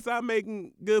think they stopped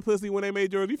making good pussy when they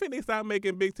made yours? You think they stopped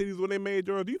making big titties when they made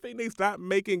yours? Do you think they stopped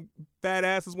making fat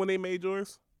asses when they made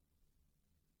yours?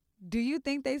 Do you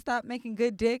think they stopped making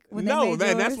good dick when they No, made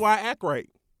yours? that's why I act right.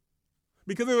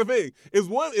 Because here's the thing: it's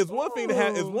one thing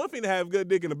to have good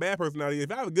dick and a bad personality.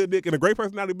 If I have a good dick and a great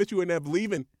personality, bitch, you ain't never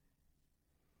leaving.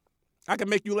 I can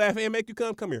make you laugh and make you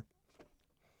come. Come here.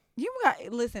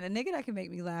 Listen, a nigga that can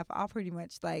make me laugh, I'll pretty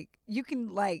much you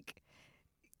can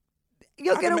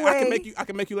you'll get away. I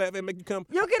can make you laugh and make you come.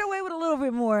 You'll get away with a little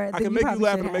bit more. I can make you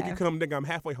laugh and make you come. Nigga, I'm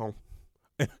halfway home.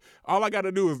 all I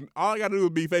gotta do is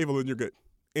be faithful and you're good,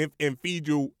 and feed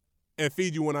you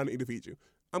when I need to feed you.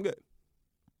 I'm good.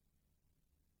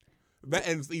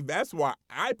 That's why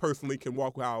I personally can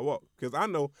walk how I walk, because I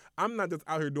know I'm not just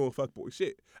out here doing fuckboy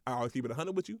shit. I always keep it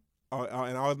 100 with you, and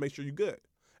I always make sure you're good.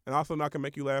 And also, I can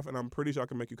make you laugh, and I'm pretty sure I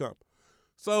can make you come.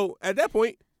 So at that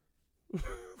point,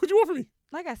 what you want from me?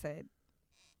 Like I said,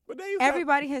 but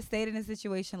everybody has stayed in a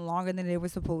situation longer than they were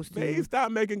supposed to. They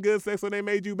stopped making good sex when they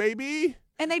made you, baby.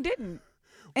 And they didn't.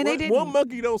 One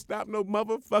monkey don't stop no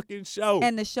motherfucking show.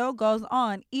 And the show goes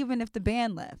on even if the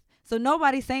band left. So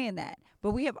nobody's saying that.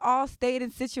 But we have all stayed in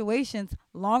situations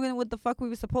longer than what the fuck we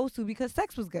were supposed to because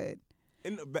sex was good.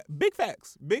 And big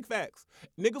facts.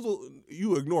 Niggas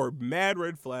you ignore mad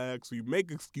red flags. You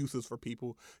make excuses for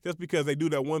people just because they do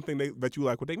that one thing that you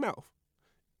like with their mouth.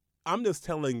 I'm just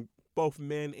telling both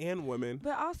men and women.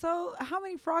 But also, how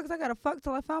many frogs I gotta fuck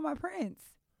till I found my prince?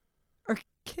 Or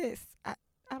kiss. I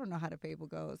don't know how the fable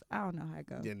goes. I don't know how it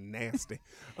goes. You're nasty.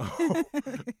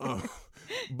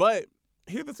 But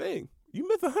here's the thing. You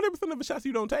miss 100% of the shots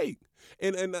you don't take,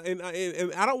 and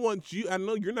I don't want you. I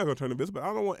know you're not gonna turn into this, but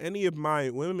I don't want any of my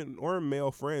women or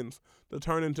male friends to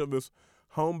turn into this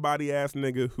homebody ass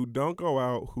nigga who don't go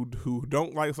out, who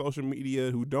don't like social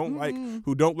media, who don't like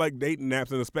dating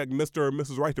apps, and expect Mr. or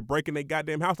Mrs. Right to break in their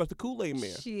goddamn house like the Kool-Aid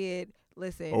Man. Shit,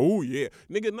 listen. Oh yeah,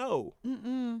 nigga, no.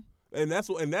 And that's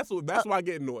why I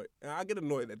get annoyed. I get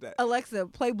annoyed at that. Alexa,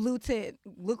 play Blue Tint.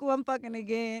 Look who I'm fucking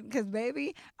again. Because,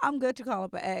 baby, I'm good to call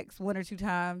up an ex 1 or 2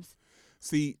 times.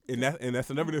 See, and that's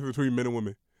another difference between men and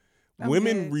women.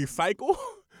 Women recycle,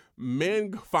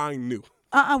 men find new.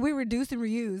 We reduce and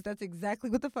reuse. That's exactly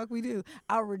what the fuck we do.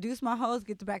 I'll reduce my hoes,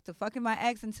 get back to fucking my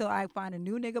ex until I find a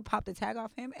new nigga, pop the tag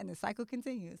off him, and the cycle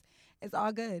continues. It's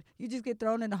all good. You just get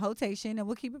thrown in the rotation, and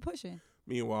we'll keep it pushing.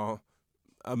 Meanwhile,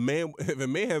 if a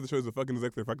man has the choice of fucking his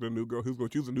ex or fucking a new girl, he's going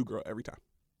to choose a new girl every time.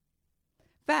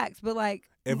 Facts, but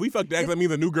if we fucked the ex, that means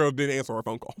the new girl didn't answer our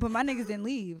phone call. But my niggas didn't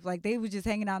leave. They was just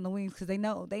hanging out in the wings because they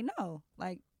know.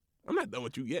 I'm not done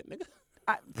with you yet, nigga.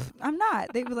 I'm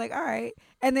not. They were like, all right.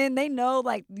 And then they know,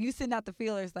 you send out the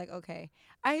feelers, okay,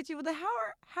 I hit you with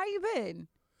how you been?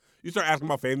 You start asking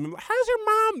my family, how's your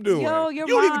mom doing? Yo, you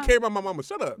don't even care about my mama.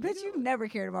 Shut up. Bitch, you never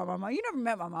cared about my mama. You never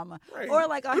met my mama. Right. Or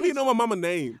you don't even know my mama's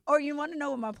name. Or you want to know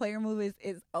what my player move is?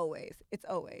 It's always.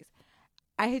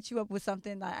 I hit you up with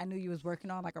something that I knew you was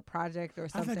working on, like a project or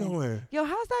something. How's that going? Yo,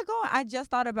 how's that going? I just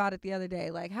thought about it the other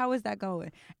day. How is that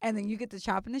going? And then you get to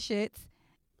chopping the shits,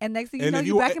 and next thing you know,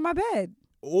 you're back in my bed.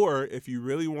 Or if you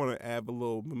really want to add a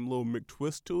little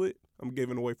McTwist to it, I'm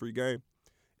giving away free game.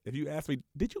 If you ask me,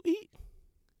 did you eat?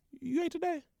 You ate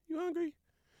today? You hungry?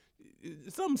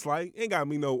 Something slight. Ain't got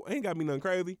me nothing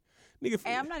crazy. Nigga.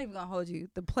 And I'm not even gonna hold you.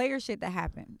 The player shit that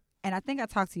happened, and I think I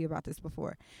talked to you about this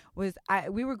before, was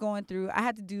we were going through, I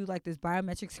had to do this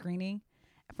biometric screening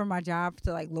for my job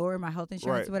to lower my health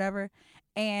insurance or whatever.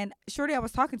 And shorty I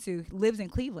was talking to lives in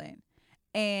Cleveland.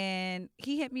 And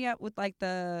he hit me up with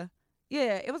it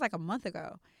was a month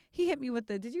ago. He hit me with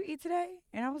did you eat today?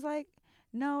 And I was like,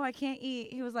 no, I can't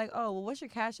eat. He was like, oh, well, what's your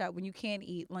cash out? When you can't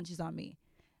eat, lunch is on me.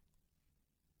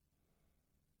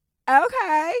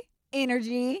 Okay.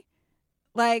 Energy.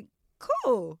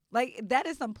 Cool. That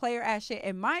is some player ass shit.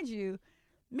 And mind you,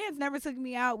 man's never took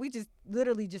me out. We just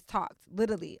literally just talked.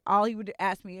 Literally. All he would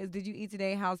ask me is, did you eat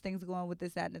today? How's things going with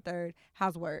this, that, and the third?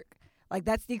 How's work?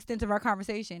 That's the extent of our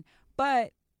conversation.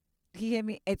 But he hit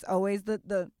me. It's always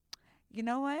the you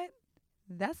know what?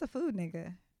 That's a food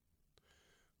nigga.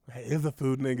 That is a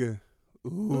food nigga.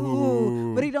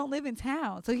 Ooh. But he don't live in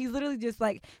town. So he's literally just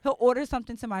he'll order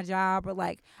something to my job,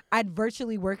 or I'd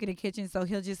virtually work in the kitchen, so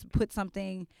he'll just put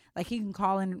something, he can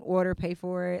call in and order, pay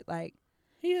for it.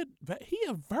 He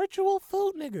a virtual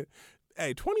food nigga.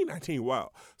 Hey, 2019,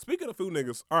 wow. Speaking of food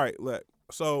niggas, all right, look.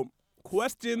 So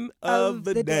Question of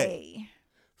the day.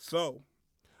 So,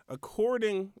 I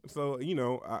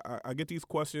get these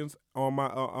questions on my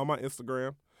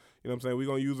Instagram. You know what I'm saying? We're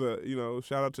going to use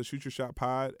shout out to Shoot Your Shot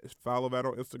Pod. Follow that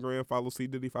on Instagram. Follow C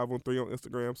Diddy 513 on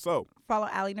Instagram. So, follow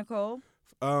Allie Nicole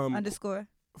 _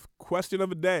 question of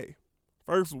the day.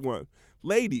 First one.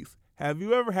 Ladies, have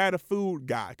you ever had a food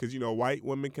guy? Because, white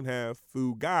women can have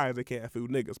food guys. They can't have food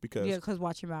niggas because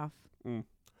watch your mouth.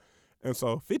 And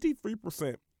so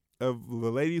 53% of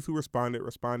the ladies who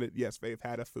responded, yes, they've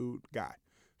had a food guy.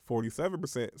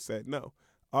 47% said no.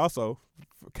 Also,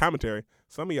 commentary,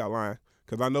 some of y'all lying.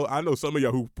 Because I know some of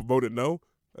y'all who voted no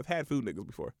have had food niggas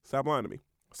before. Stop lying to me.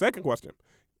 Second question.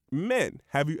 Men,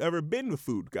 have you ever been the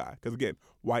food guy? Because, again,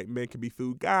 white men can be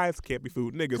food guys, can't be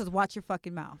food niggas. Because watch your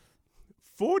fucking mouth.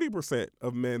 40%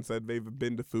 of men said they've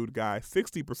been the food guy.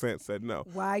 60% said no.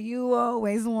 Why you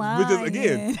always lying? Which is,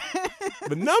 again,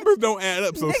 the numbers don't add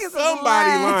up, so niggas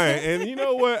somebody lying. And you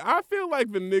know what? I feel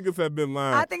like the niggas have been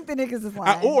lying. I think the niggas is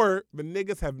lying. Or the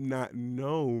niggas have not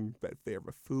known that they're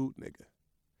a food nigga.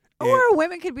 Or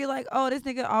women could be like, oh, this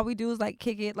nigga, all we do is like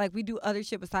kick it. Like we do other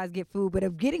shit besides get food. But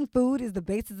if getting food is the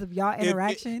basis of y'all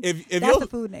interaction, that's a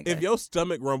food nigga. If your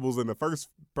stomach rumbles and the first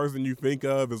person you think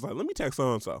of is like, let me text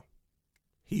so-and-so,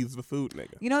 he's the food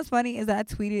nigga. You know what's funny is that I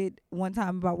tweeted one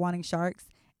time about wanting sharks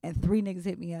and 3 niggas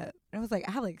hit me up. And I was like,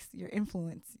 Alex, your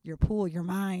influence, your pool, your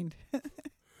mind.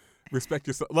 Respect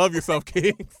yourself. Love yourself,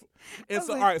 kings. And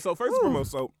so, like, all right, so first and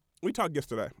foremost, so we talked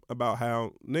yesterday about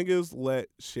how niggas let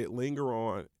shit linger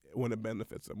on when it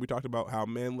benefits them. We talked about how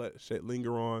men let shit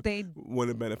linger on when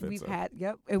it benefits them.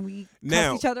 And we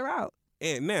cuss each other out.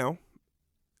 And now,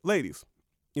 ladies,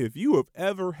 if you have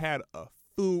ever had a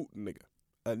food nigga,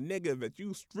 a nigga that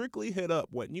you strictly hit up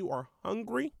when you are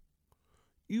hungry,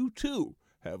 you too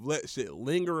have let shit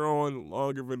linger on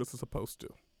longer than it's supposed to.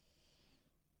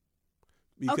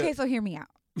 Okay, so hear me out.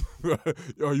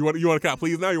 You want to count,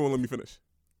 please? Now you want to let me finish?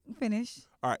 Finish.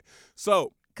 All right.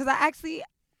 So. Because I actually.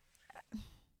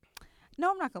 No,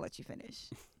 I'm not gonna let you finish.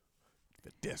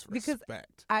 The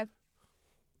disrespect. Because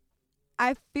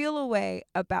I feel a way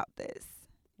about this.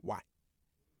 Why?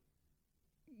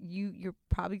 You're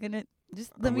probably gonna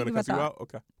just let me give my thoughts.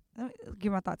 Okay. Let me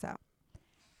give my thoughts out.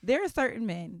 There are certain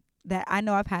men that I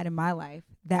know I've had in my life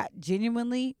that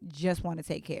genuinely just want to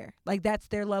take care. Like that's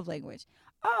their love language.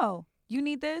 Oh, you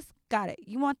need this? Got it.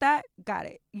 You want that? Got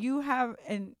it. You're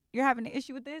having an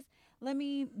issue with this? Let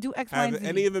me do X, Y, and Z. Would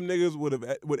any of them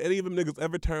niggas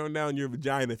ever turn down your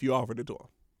vagina if you offered it to them?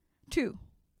 2.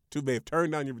 They've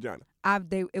turned down your vagina.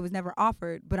 It was never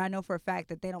offered, but I know for a fact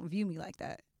that they don't view me like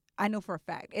that. I know for a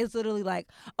fact. It's literally like,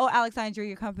 oh, Alex, I enjoy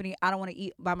your company. I don't want to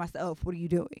eat by myself. What are you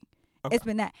doing? Okay. It's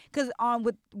been that. Because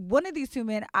with one of these 2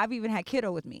 men, I've even had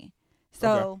kiddo with me.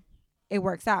 So It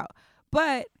works out.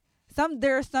 But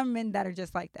there are some men that are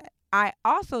just like that. I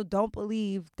also don't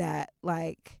believe that,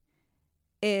 like,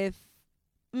 if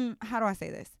how do I say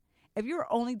this? If you're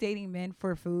only dating men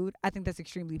for food, I think that's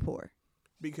extremely poor.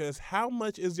 Because how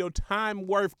much is your time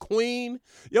worth, queen?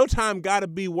 Your time got to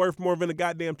be worth more than a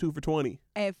goddamn 2 for $20.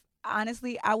 If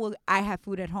honestly, I have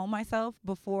food at home myself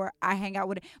before I hang out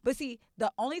with it. But see,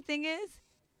 the only thing is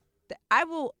that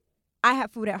I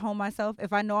have food at home myself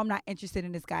if I know I'm not interested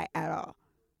in this guy at all.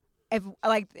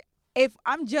 If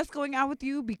I'm just going out with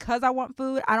you because I want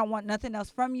food, I don't want nothing else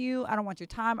from you. I don't want your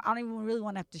time. I don't even really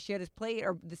want to have to share this plate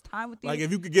or this time with you. Like,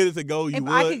 if you could get it to go, you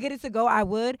would. If I could get it to go, I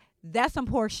would. That's some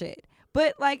poor shit.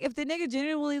 But, like, if the nigga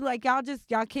genuinely, like, y'all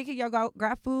kick it, y'all go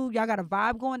grab food, y'all got a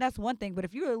vibe going, that's one thing. But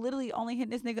if you're literally only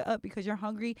hitting this nigga up because you're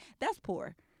hungry, that's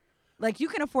poor. Like, you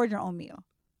can afford your own meal.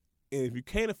 And if you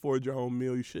can't afford your own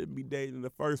meal, you shouldn't be dating in the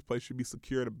first place. You should be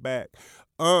secure to back.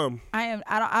 I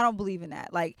don't believe in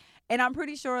that. Like, and I'm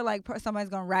pretty sure like somebody's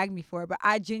gonna rag me for it, but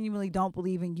I genuinely don't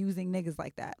believe in using niggas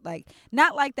like that. Like,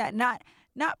 not like that. Not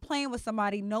playing with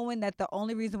somebody knowing that the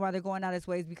only reason why they're going out this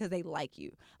way is because they like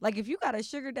you. Like, if you got a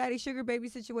sugar daddy, sugar baby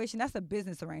situation, that's a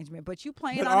business arrangement. But you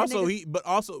playing on niggas. But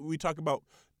also we talk about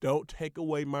don't take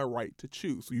away my right to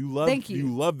choose. You love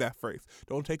that phrase.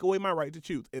 Don't take away my right to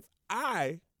choose. If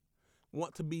I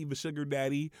want to be the sugar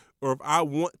daddy, or if I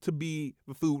want to be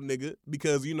the food nigga,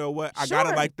 because you know what, I got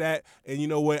it like that, and you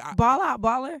know what, ball out,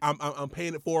 baller. I'm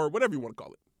paying it for, whatever you want to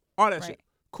call it, all that shit.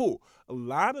 Cool. A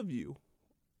lot of you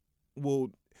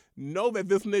will know that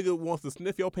this nigga wants to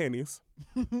sniff your panties.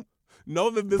 Know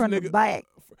that this From nigga the back.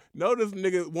 Know this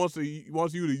nigga wants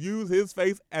you to use his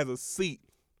face as a seat,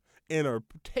 and are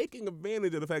taking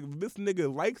advantage of the fact that this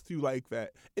nigga likes you like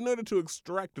that in order to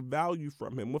extract value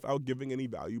from him without giving any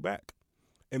value back.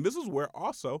 And this is where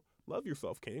also love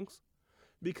yourself, kings,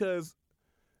 because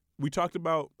we talked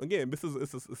about, again,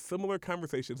 it's a similar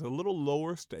conversation. It's a little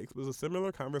lower stakes, but it's a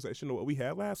similar conversation to what we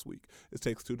had last week. It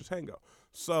takes two to tango.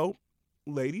 So,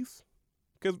 ladies,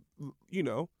 because, you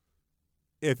know,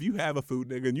 if you have a food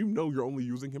nigga and you know you're only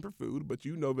using him for food, but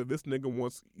you know that this nigga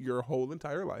wants your whole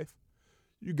entire life,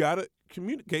 you got to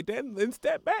communicate that and then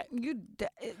step back. And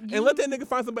let that nigga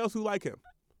find somebody else who like him.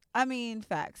 I mean,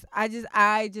 facts. I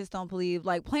just don't believe,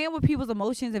 like, playing with people's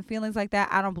emotions and feelings like that.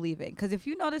 I don't believe it. Because if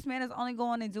you know this man is only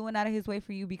going and doing out of his way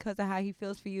for you because of how he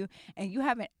feels for you, and you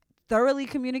haven't thoroughly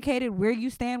communicated where you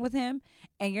stand with him,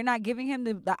 and you're not giving him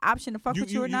the option to fuck with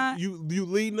you or not. You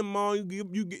leading them on.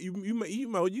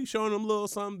 You showing them a little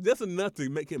something. That's enough to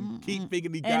make him keep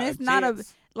thinking he got a chance. And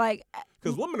it's not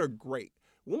because women are great.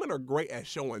 Women are great at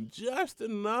showing just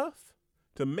enough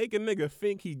to make a nigga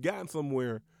think he got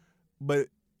somewhere, but.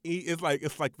 It's like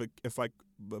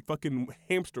the fucking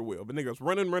hamster wheel. The nigga's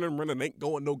running, ain't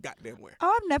going no goddamn where.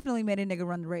 Oh, I've definitely made a nigga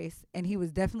run the race, and he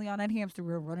was definitely on that hamster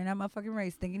wheel running that motherfucking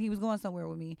race, thinking he was going somewhere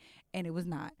with me, and it was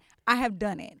not. I have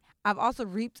done it. I've also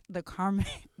reaped the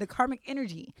karmic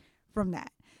energy from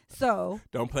that. So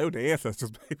don't play with the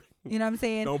ancestors, baby. You know what I'm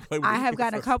saying? Don't play with I have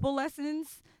gotten a couple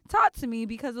lessons taught to me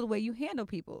because of the way you handle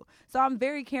people. So I'm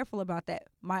very careful about that.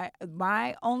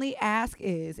 My only ask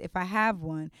is, if I have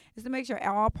one, is to make sure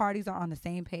all parties are on the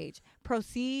same page.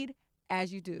 Proceed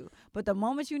as you do. But the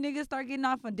moment you niggas start getting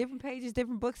off on different pages,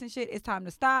 different books and shit, it's time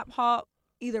to stop, halt,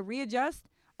 either readjust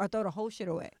or throw the whole shit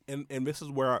away. And this is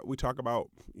where we talk about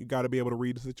you got to be able to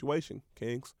read the situation,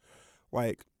 Kings.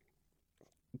 Like,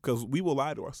 because we will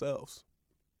lie to ourselves.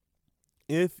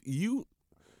 First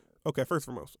and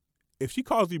foremost, if she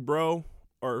calls you bro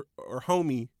or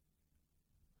homie,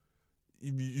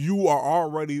 you are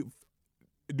already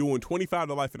doing 25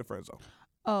 to life in the friend zone.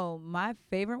 Oh, my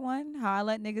favorite one, how I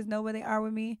let niggas know where they are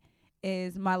with me,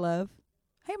 is my love.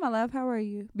 Hey, my love, how are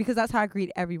you? Because that's how I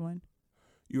greet everyone.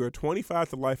 You are 25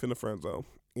 to life in the friend zone.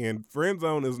 And friend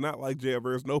zone is not like jail.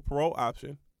 There's no parole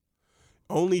option.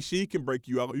 Only she can break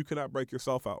you out. You cannot break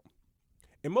yourself out.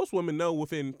 And most women know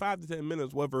within 5 to 10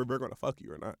 minutes whether they're going to fuck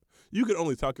you or not. You can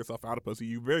only talk yourself out of pussy.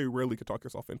 You very rarely can talk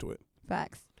yourself into it.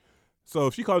 Facts. So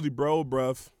if she calls you bro,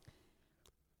 bruv,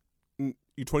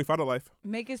 you 25 to life.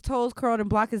 Make his toes curled and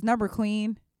block his number,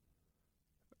 queen.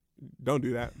 Don't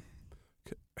do that.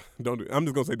 I'm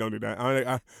just going to say don't do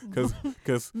that.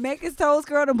 Because make his toes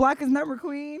curled and block his number,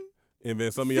 queen. And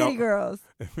then some of City y'all girls.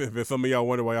 And then some of y'all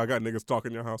wonder why y'all got niggas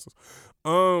stalking your houses.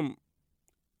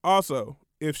 Also,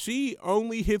 if she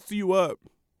only hits you up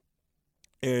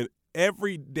and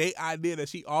every date idea that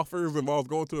she offers involves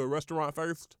going to a restaurant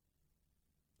first,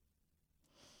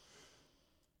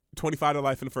 25 to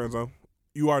life in the friend zone.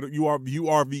 You are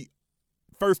the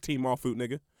first team all food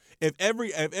nigga. If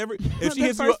she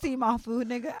hits you up, team all food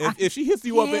nigga. If she hits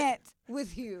you up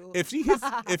with you. If she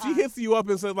hits you up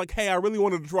and says like, "Hey, I really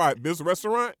wanted to try this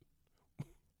restaurant,"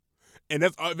 and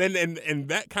that's and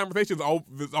that conversation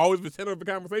is always the center of the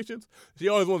conversations. She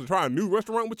always wants to try a new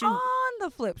restaurant with you. On the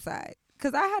flip side,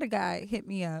 because I had a guy hit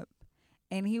me up,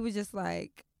 and he was just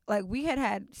like we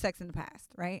had sex in the past,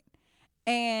 right?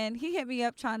 And he hit me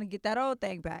up trying to get that old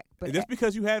thing back. But just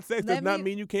because you had sex does not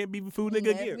mean you can't be the food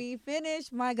nigga again. Let me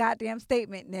finish my goddamn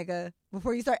statement, nigga,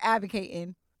 before you start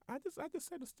advocating. I just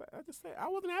said I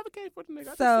wasn't advocating for the nigga. I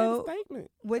just said the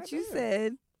statement. What you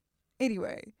said,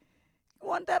 anyway,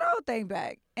 want that old thing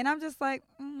back. And I'm just like,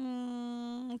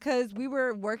 because we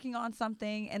were working on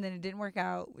something and then it didn't work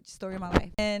out, which is the story of my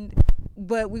life.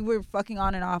 But we were fucking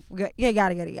on and off.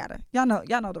 Yada. Y'all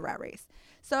know the rat race.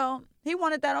 So he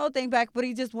wanted that old thing back, but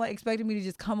he just expected me to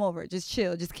just come over, just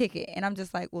chill, just kick it. And I'm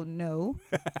just like, well, no.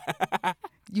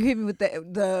 You hit me with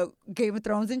the Game of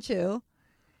Thrones and chill.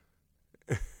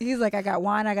 He's like, I got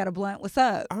wine, I got a blunt. What's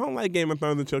up? I don't like Game of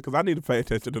Thrones and chill because I need to pay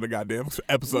attention to the goddamn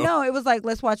episode. No, it was like,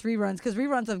 let's watch reruns because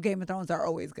reruns of Game of Thrones are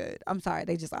always good. I'm sorry,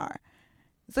 they just are.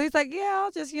 So he's like, yeah,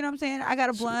 I'll just, you know what I'm saying? I got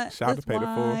a blunt. Shout out to Pay the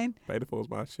Fool. Pay the Fool is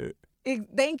my shit.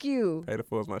 Thank you. Pay the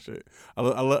Fool is my shit. I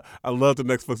love the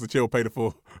Netflix and chill Pay the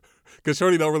Fool. Because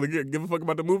Shorty don't really give a fuck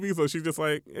about the movie, so she's just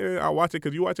like, I'll watch it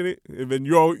because you watching it. And then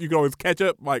you can always catch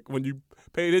up like when you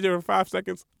pay attention for 5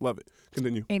 seconds. Love it.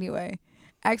 Continue. Anyway,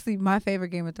 actually, my favorite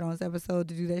Game of Thrones episode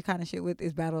to do that kind of shit with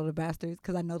is Battle of the Bastards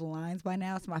because I know the lines by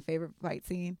now. It's my favorite fight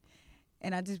scene.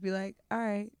 And I just be like, all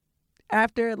right.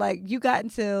 After, like, you got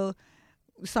until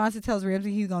Sansa tells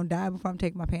Ramsay he's going to die before I'm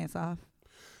taking my pants off.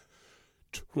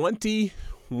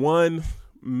 21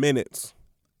 minutes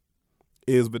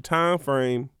is the time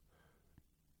frame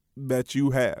that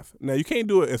you have. Now, you can't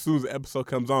do it as soon as the episode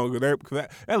comes on because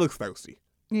that looks thirsty.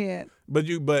 Yeah.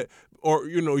 Or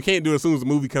you can't do it as soon as the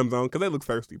movie comes on because they look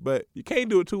thirsty. But you can't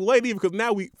do it too late either because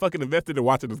now we fucking invested in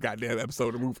watching this goddamn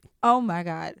episode of the movie. Oh my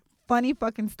God. Funny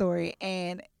fucking story.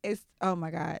 And it's, oh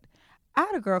my God. I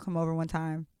had a girl come over one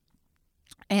time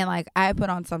and like I put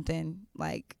on something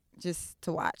like just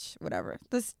to watch, whatever.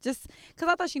 This just because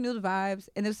I thought she knew the vibes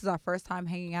and this was our first time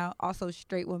hanging out. Also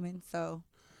straight woman. So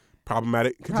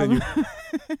Problematic. Continue.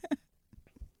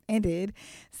 And did.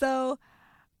 So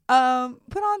put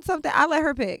on something. I let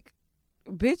her pick.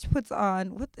 Bitch puts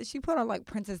on she put on like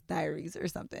Princess Diaries or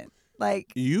something.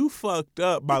 Like You fucked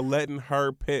up by letting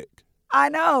her pick. I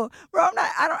know, bro.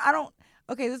 I don't.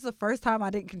 Okay, this is the first time I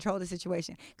didn't control the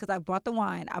situation because I bought the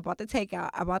wine, I bought the takeout,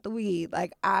 I bought the weed.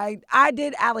 Like I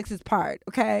did Alex's part.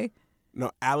 Okay.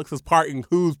 No, Alex's part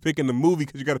includes picking the movie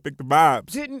because you got to pick the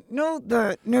vibes. Didn't know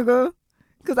the nigga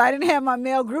because I didn't have my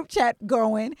male group chat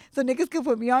going, so niggas could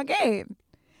put me on game.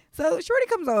 So Shorty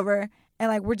comes over and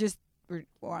like we're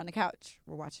on the couch,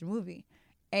 we're watching a movie,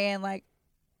 and like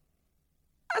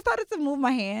I started to move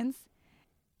my hands.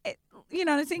 This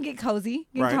didn't get cozy,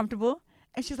 get Right. comfortable.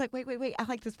 And she's like, wait, I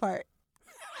like this part.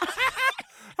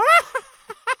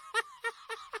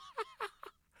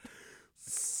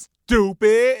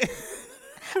 Stupid.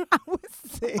 I was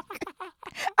sick.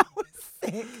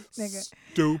 Nigga.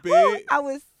 Stupid. Woo, I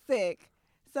was sick.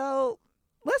 So,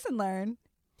 lesson learned.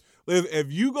 Listen,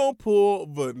 if you gonna pull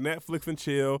the Netflix and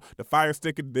chill, the Fire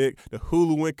Stick and Dick, the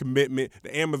Hulu and Commitment,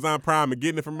 the Amazon Prime and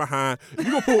getting it from behind, you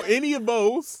gonna pull any of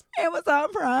those,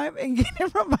 Amazon Prime and get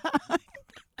it from behind.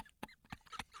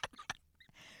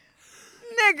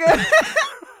 Nigga.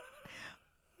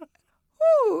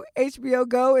 Woo, HBO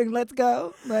Go and Let's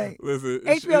Go. Like, listen,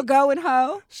 HBO Go and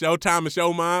Ho. Showtime and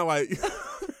Show Mine, like,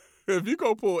 if you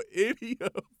gonna pull any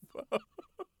of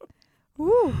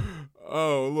Woo. a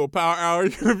little Power Hour,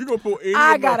 if you gonna pull any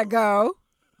I of gotta go.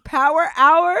 Power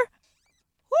Hour.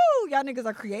 Woo, y'all niggas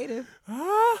are creative.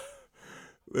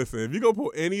 Listen, if you gonna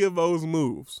pull any of those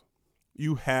moves,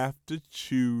 you have to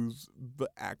choose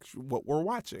what we're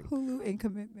watching. Hulu and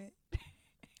Commitment.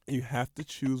 You have to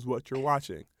choose what you're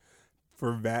watching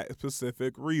for that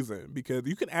specific reason. Because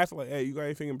you can ask, like, hey, you got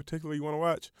anything in particular you want to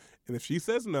watch? And if she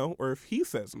says no, or if he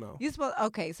says no. You supposed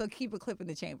okay, so keep a clip in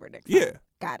the chamber next Yeah. time.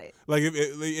 Got it. Like,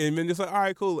 and then just like, all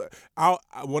right, cool.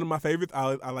 One of my favorites,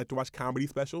 I like to watch comedy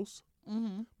specials.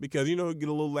 Mm-hmm. Because, get a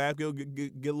little laugh, get a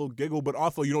little giggle, but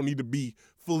also you don't need to be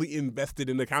fully invested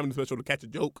in the comedy special to catch a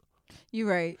joke. You're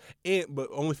right. But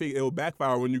only thing, it will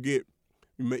backfire when you get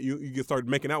started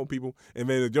making out with people, and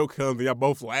then the joke comes and y'all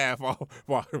both laugh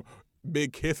while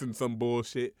big kissing some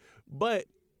bullshit. But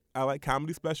I like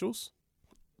comedy specials,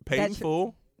 paid in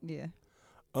full. Yeah.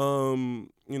 My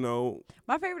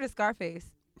favorite is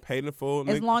Scarface. Paid in full.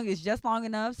 Just long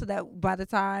enough so that by the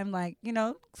time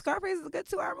Scarface is a good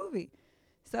 2-hour movie.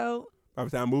 So by the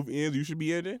time the movie ends, you should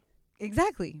be in it.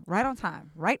 Exactly, right on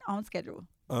time, right on schedule.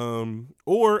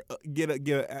 Or get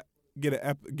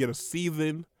a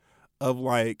season of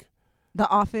like The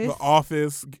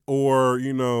Office, or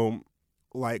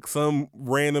like some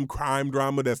random crime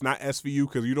drama that's not SVU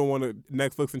because you don't want to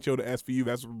Netflix and chill to SVU.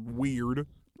 That's weird.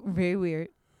 Very weird.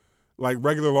 Like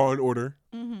regular Law and Order,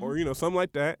 Mm-hmm. or something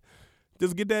like that.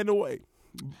 Just get that in the way.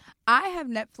 I have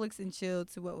Netflix and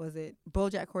chilled to what was it?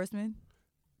 BoJack Horseman.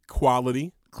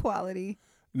 Quality.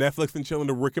 Netflix and chilling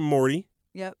to Rick and Morty.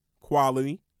 Yep.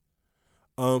 Quality.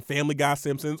 Family Guy,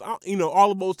 Simpsons.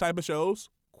 All of those type of shows.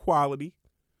 Quality.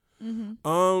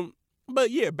 Mm-hmm.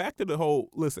 But yeah, back to the whole.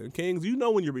 Listen, Kings. You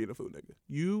know when you're being a food nigga.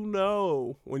 You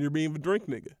know when you're being the drink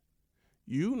nigga.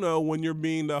 You know when you're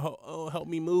being the help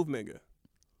me move nigga.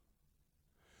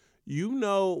 You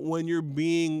know when you're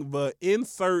being the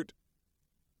insert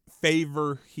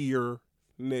favor here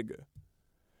nigga.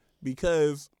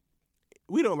 Because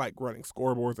we don't like running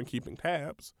scoreboards and keeping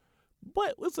tabs.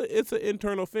 But it's an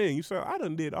internal thing. You say, I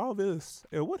done did all this.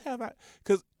 And what have I?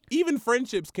 Because even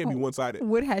friendships can be one-sided.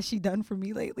 What has she done for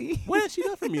me lately? What has she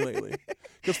done for me lately?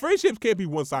 Because friendships can't be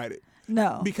one-sided.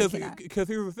 No. Because here's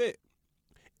the thing.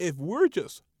 If we're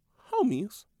just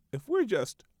homies, if we're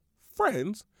just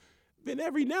friends, then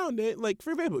every now and then, like, for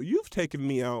example, you've taken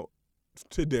me out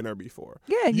to dinner before.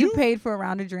 Yeah, you paid for a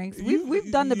round of drinks.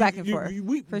 We've done the back and forth,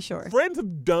 for sure. Friends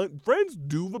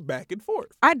do the back and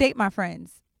forth. I date my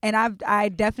friends. And I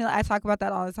definitely talk about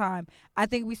that all the time. I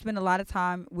think we spend a lot of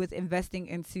time with investing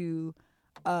into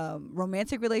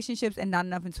romantic relationships and not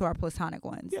enough into our platonic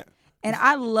ones. Yeah. And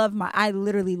I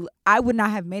would not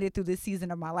have made it through this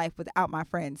season of my life without my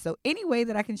friends. So any way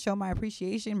that I can show my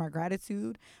appreciation, my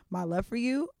gratitude, my love for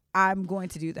you, I'm going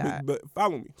to do that. But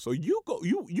follow me. So you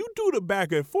do the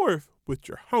back and forth with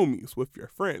your homies, with your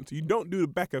friends. You don't do the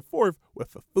back and forth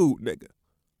with a food nigga.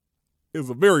 is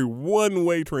a very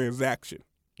one-way transaction.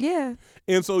 Yeah.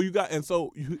 And so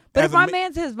But if my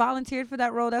man has volunteered for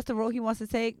that role, that's the role he wants to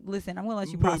take. Listen, I'm gonna let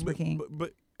you prosper, King.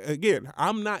 But again,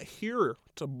 I'm not here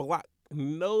to block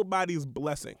nobody's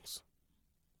blessings.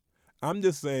 I'm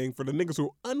just saying for the niggas who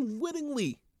are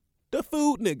unwittingly the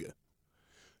food nigga,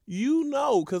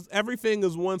 because everything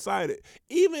is one-sided.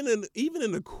 Even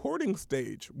in the courting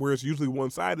stage, where it's usually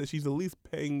one-sided, she's at least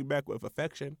paying you back with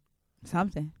affection.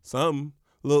 Some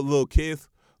little kiss,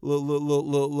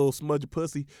 little smudge of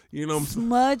pussy. You know what I'm saying?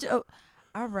 Smudge. Oh,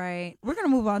 all right, we're gonna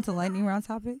move on to lightning round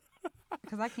topic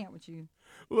because I can't with you.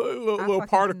 Little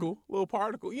particle. You know what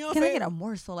I'm saying? Can I get a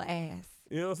morsel of ass?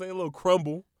 You know what I'm saying? A little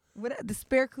crumble. The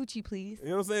spare coochie, please. You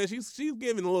know what I'm saying? She's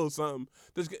giving a little something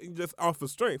just off of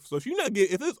strength. So if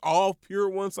it's all pure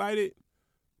one-sided,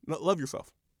 love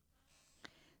yourself.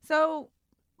 So,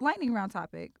 lightning round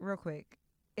topic, real quick.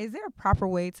 Is there a proper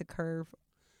way to curve?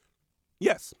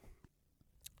 Yes.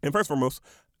 And first and foremost,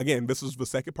 again, this is the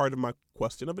second part of my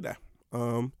question of the day.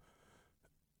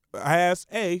 I asked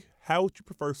A, how would you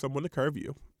prefer someone to curve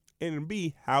you? And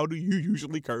B, how do you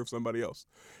usually curve somebody else?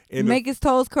 And Make his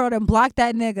toes curled and block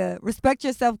that nigga. Respect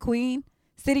yourself, queen.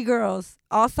 City Girls,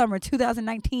 all summer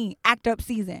 2019, act up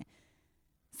season.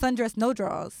 Sundress, no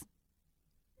draws.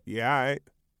 Yeah, all right.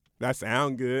 That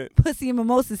sound good. Pussy and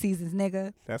mimosa seasons,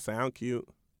 nigga. That sound cute.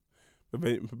 But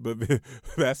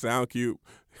that sound cute.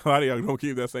 A lot of y'all don't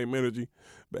keep that same energy.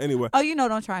 But anyway. Oh,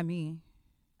 don't try me.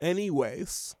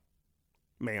 Anyways,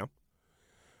 ma'am.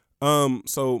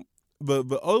 So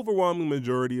the overwhelming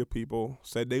majority of people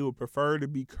said they would prefer to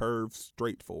be curved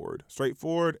straightforward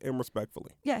and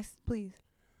respectfully. Yes, please.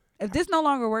 If this no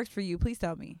longer works for you, please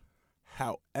tell me.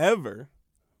 However,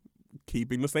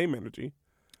 keeping the same energy,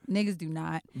 niggas do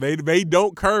not. They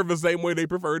don't curve the same way they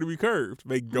prefer to be curved.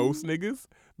 They ghost niggas.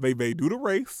 They do the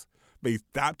race. They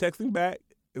stop texting back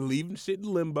and leaving shit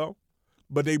in limbo.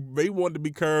 But they want to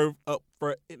be curved up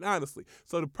front and honestly.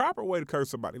 So the proper way to curve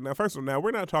somebody. Now, first of all,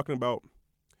 we're not talking about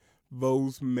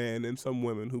those men and some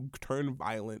women who turn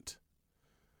violent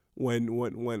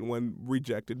when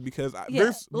rejected because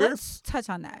let's touch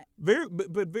on that.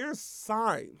 But there's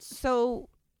signs. So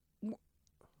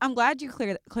I'm glad you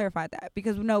clarified that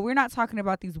because we're not talking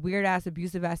about these weird ass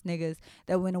abusive ass niggas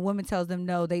that when a woman tells them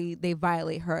no, they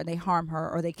violate her, they harm her,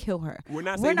 or they kill her. We're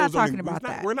not talking about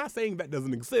that. We're not saying that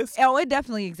doesn't exist. Oh, it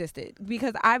definitely existed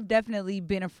because I've definitely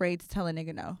been afraid to tell a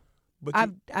nigga no. But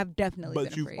I've definitely been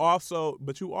afraid.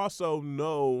 But you also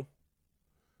know.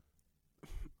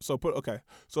 So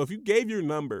if you gave your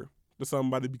number to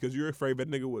somebody because you're afraid that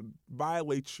nigga would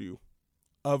violate you,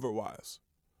 otherwise,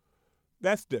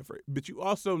 that's different. But you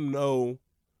also know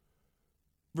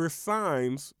there's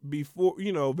signs before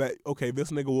that this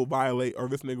nigga will violate or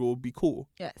this nigga will be cool.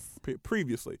 Yes.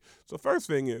 Previously. So first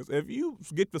thing is if you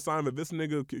get the sign that this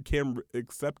nigga can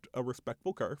accept a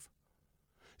respectful curve.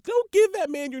 Don't give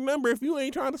that man your number if you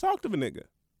ain't trying to talk to the nigga.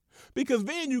 Because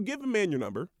then you give a man your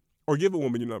number, or give a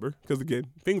woman your number, because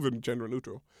again, things are gender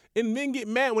neutral, and then get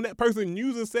mad when that person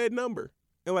uses said number.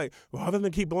 And like, well, why doesn't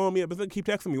it keep blowing me up? Doesn't it keep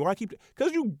texting me? Why keep?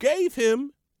 Because you gave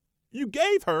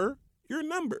her your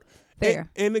number. Fair.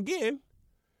 And again,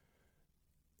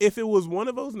 if it was one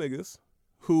of those niggas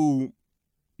who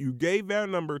you gave that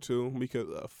number to because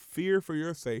of fear for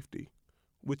your safety,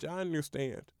 which I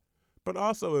understand, but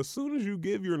also, as soon as you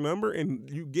give your number and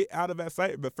you get out of that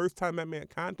site, the first time that man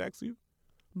contacts you,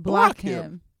 block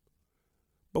him.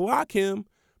 Block him,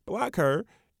 block her,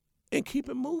 and keep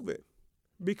it moving.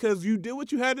 Because you did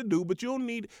what you had to do, but you don't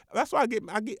need. That's why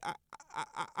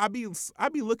I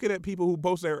be looking at people who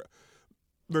post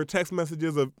their text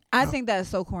messages of. I think that is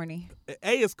so corny.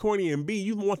 A, is corny, and B,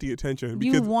 you want the attention.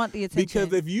 You want the attention.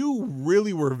 Because if you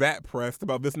really were that pressed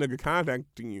about this nigga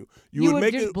contacting you, you would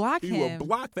make just it. Block you him. would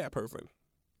block that person.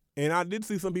 And I did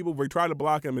see some people where try to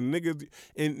block him, and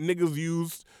niggas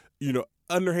used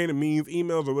underhanded means,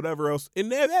 emails, or whatever else.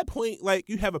 And at that point, like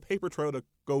you have a paper trail to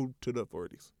go to the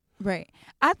authorities. Right.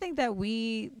 I think that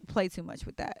we play too much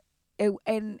with that.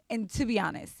 And to be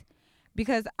honest,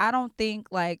 because I don't think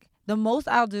like the most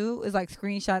I'll do is like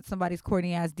screenshot somebody's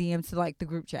corny ass DM to like the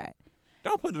group chat.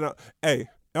 Don't put it on. Hey,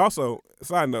 also,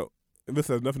 side note, and this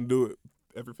has nothing to do with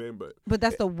everything, but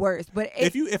that's the worst. But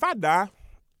if I die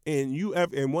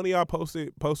and one of y'all post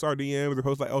our DMs or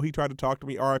post like, oh, he tried to talk to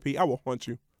me, RIP, I will haunt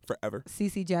you forever.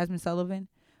 CC Jasmine Sullivan.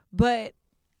 But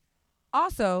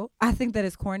also, I think that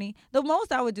it's corny. The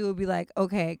most I would do would be like,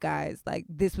 okay, guys, like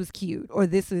this was cute, or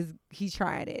he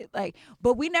tried it. Like,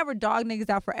 but we never dog niggas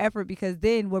out for effort because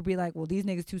then we'll be like, well, these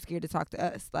niggas too scared to talk to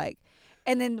us. Like,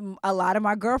 and then a lot of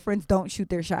my girlfriends don't shoot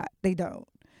their shot. They don't.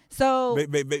 So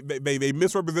they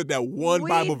misrepresent that one We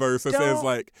Bible verse that says don't-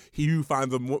 like he who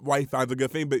finds a wife finds a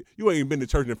good thing, but you ain't even been to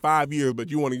church in 5 years, but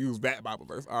you want to use that Bible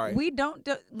verse. All right. we don't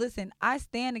listen. I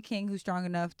stand a king who's strong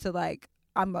enough to like.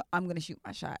 I'm gonna shoot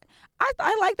my shot.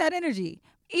 I like that energy.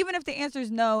 Even if the answer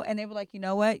is no, and they were like, you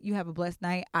know what, you have a blessed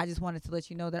night. I just wanted to let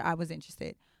you know that I was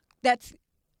interested. That's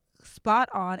spot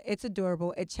on. It's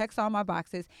adorable. It checks all my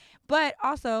boxes. But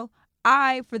also,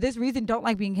 I for this reason don't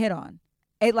like being hit on.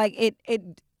 I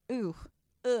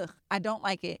don't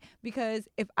like it because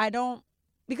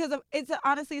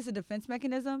honestly it's a defense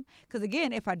mechanism. Because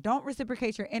again, if I don't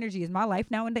reciprocate your energy, is my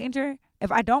life now in danger?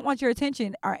 If I don't want your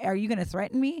attention, are you gonna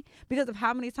threaten me? Because of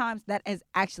how many times that has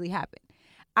actually happened.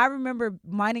 I remember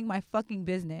minding my fucking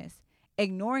business,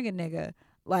 ignoring a nigga,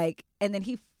 like, and then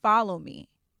he followed me.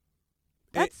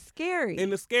 That's scary.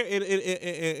 And it's scary.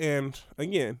 And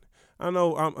again, I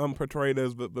know I'm portrayed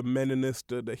as the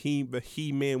meninist, the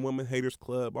he man woman haters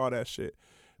club, all that shit.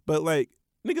 But like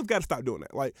niggas gotta stop doing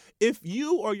that. Like if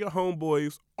you or your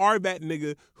homeboys are that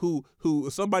nigga who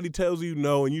somebody tells you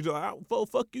no and you just like, oh,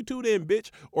 fuck you too then,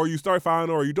 bitch, or you start filing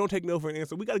or you don't take no for an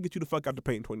answer, we gotta get you the fuck out the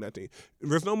paint in 2019.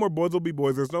 There's no more boys will be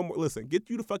boys. There's no more. Listen,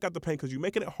 get you the fuck out the paint because you're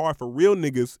making it hard for real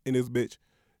niggas in this bitch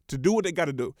to do what they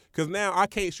gotta do. Because now I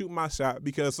can't shoot my shot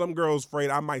because some girl's afraid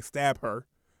I might stab her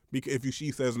because she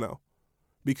says no.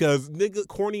 Because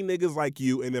corny niggas like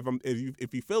you, and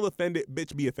if you feel offended,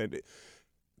 bitch, be offended.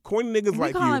 Corny niggas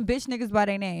like you. calling bitch niggas by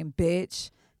their name,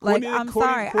 bitch. Like, I'm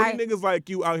sorry. Corny niggas like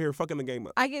you out here fucking the game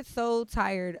up. I get so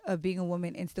tired of being a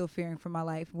woman and still fearing for my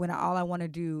life when all I want to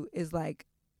do is like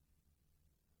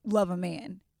love a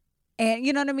man. And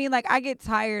you know what I mean? Like I get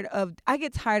tired of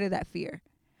that fear.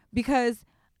 Because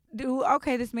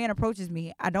okay, this man approaches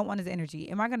me. I don't want his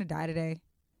energy. Am I going to die today?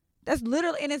 That's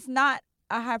literally, and it's not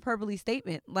a hyperbole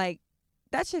statement. Like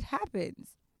that shit happens.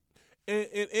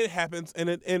 It happens, and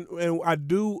I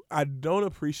don't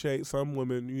appreciate some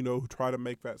women, who try to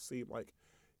make that seem like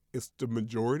it's the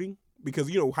majority, because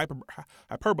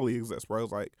hyperbole exists, bro.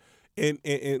 It's like, and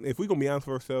if we gonna be honest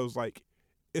with ourselves, like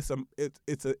it's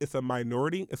a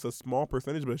minority, it's a small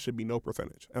percentage, but it should be no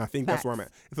percentage, and I think that's where I'm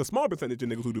at. It's a small percentage of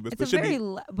niggas who do this,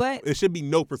 but it should be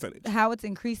no percentage. How it's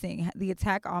increasing, the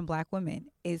attack on black women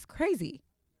is crazy.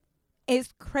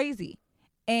 It's crazy,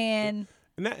 and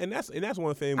that's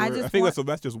one thing where I think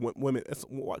that's just women.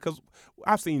 Because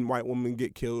I've seen white women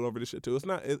get killed over this shit too. It's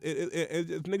not.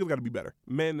 Niggas got to be better.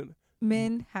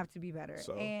 Men have to be better,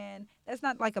 and that's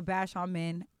not like a bash on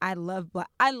men. I love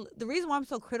the reason why I'm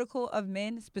so critical of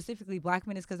men, specifically black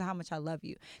men, is because of how much I love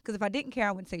you. Because if I didn't care,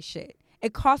 I wouldn't say shit.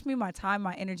 It cost me my time,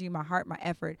 my energy, my heart, my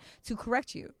effort to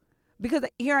correct you. Because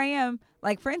here I am,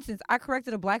 like for instance, I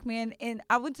corrected a black man, and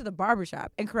I went to the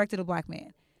barbershop and corrected a black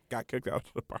man. Got kicked out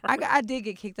of the barbershop. I did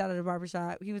get kicked out of the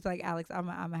barbershop. He was like, Alex, I'm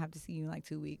gonna have to see you in like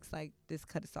 2 weeks. Like this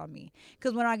cut is on me.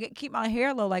 Because when I keep my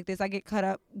hair low like this, I get cut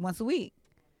up once a week.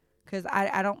 Because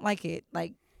I don't like it.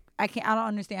 Like I don't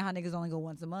understand how niggas only go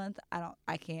once a month.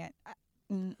 I can't.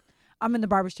 I'm in the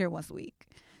barber chair once a week.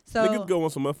 So niggas go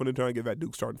once a month when they're trying to get that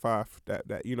Duke starting 5.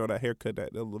 That haircut,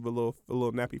 that a little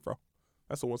nappy fro.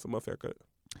 That's a once a month haircut.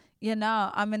 Yeah,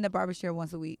 no, I'm in the barber chair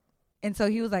once a week. And so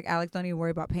he was like, Alex, don't even worry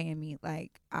about paying me.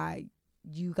 Like,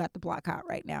 you got the block hot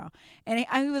right now. And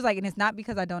he was like, and it's not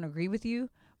because I don't agree with you,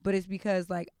 but it's because,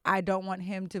 like, I don't want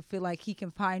him to feel like he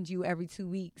can find you every 2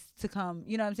 weeks to come.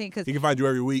 You know what I'm saying? Cause he can find you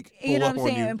every week, you know what I'm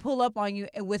saying? And pull up on you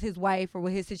with his wife or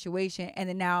with his situation. And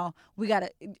then now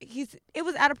it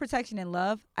was out of protection and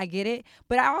love. I get it.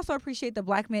 But I also appreciate the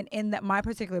black men in my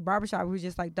particular barbershop who's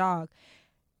just like, dog,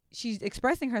 she's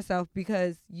expressing herself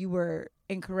because you were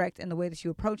incorrect in the way that you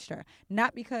approached her,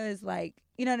 not because, like,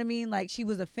 you know what I mean, like she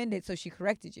was offended so she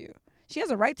corrected you. She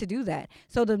has a right to do that.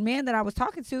 So the man that I was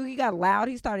talking to, he got loud,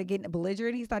 he started getting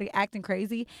belligerent, he started acting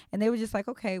crazy, and they were just like,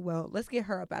 okay, well, let's get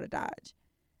her up out of Dodge,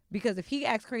 because if he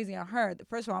acts crazy on her,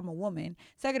 first of all, I'm a woman,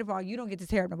 second of all, you don't get to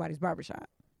tear up nobody's barbershop.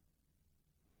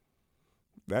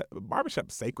 That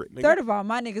barbershop's sacred, nigga. Third of all,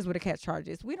 my niggas would have catch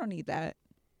charges. We don't need that.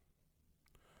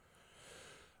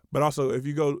 But also, if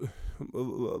you go, a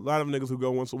lot of niggas who go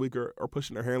once a week are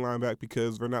pushing their hairline back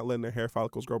because they're not letting their hair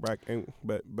follicles grow back.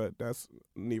 But that's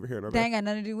neither here nor there. That ain't got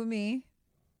nothing to do with me.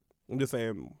 I'm just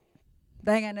saying.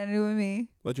 That ain't got nothing to do with me.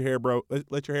 Let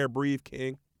your hair breathe,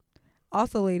 king.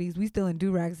 Also, ladies, we still in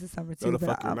do-rags this summer, too. No, the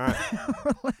fuck you're not.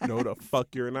 No, the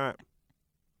fuck you're not.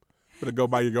 Better go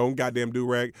buy your own goddamn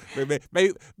do-rag. The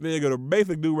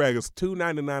basic do-rag is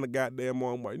 $2.99 a goddamn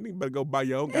Walmart. You better go buy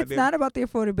your own goddamn. It's not about the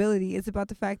affordability. It's about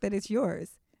the fact that it's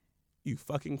yours. You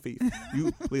fucking thief.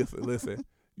 You listen.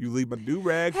 You leave my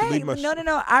do-rags. Hey, you leave my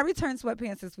no. I returned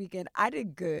sweatpants this weekend. I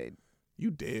did good. You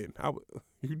did.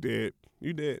 You did.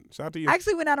 Shout out to you. I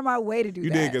actually went out of my way to do you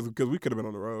that. did because we could have been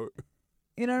on the road.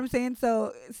 You know what I'm saying?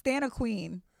 So stand a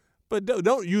queen. But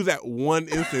don't use that one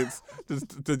instance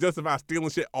to justify stealing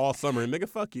shit all summer. Nigga,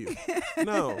 fuck you.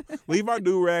 No. Leave our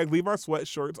do-rags, leave our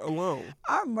sweatshirts alone.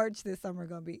 Our merch this summer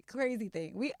gonna be crazy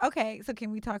thing. So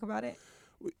can we talk about it?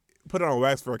 Put it on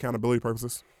wax for accountability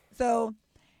purposes. So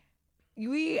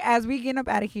as we get up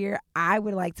out of here, I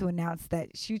would like to announce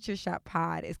that Shoot Your Shot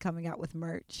Pod is coming out with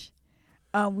merch.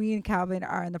 We and Calvin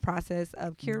are in the process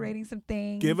of curating some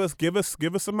things. Give us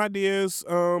some ideas,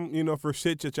 for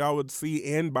shit that y'all would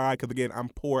see and buy. Because again, I'm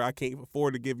poor. I can't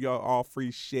afford to give y'all all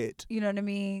free shit. You know what I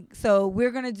mean? So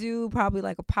we're gonna do probably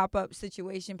like a pop-up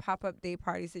day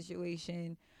party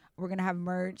situation. We're gonna have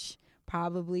merch.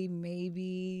 Probably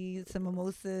maybe some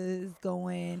mimosas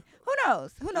going. Who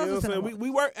knows? Who knows? You know what I'm saying? We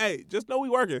work. Hey, just know we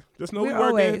working. Just know we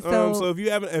We're working. always, So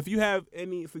if you have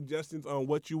any suggestions on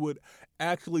what you would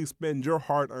actually spend your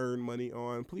hard-earned money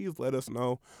on, please let us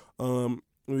know.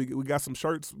 We got some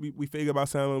shirts we figure about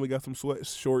selling. We got some sweat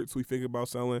shorts we figure about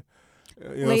selling.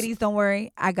 Ladies, don't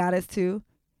worry. I got us too.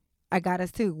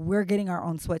 We're getting our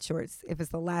own sweatshorts if it's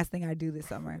the last thing I do this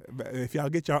summer. If y'all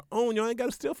get your own, y'all ain't got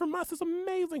to steal from us. It's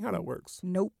amazing how that works.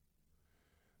 Nope.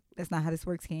 That's not how this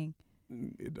works, King.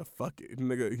 Fuck it,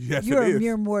 nigga. Yes, You're it is. a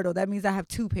mere mortal. That means I have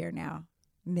 2 pair now,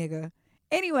 nigga.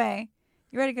 Anyway,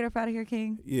 you ready to get up out of here,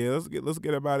 King? Yeah, let's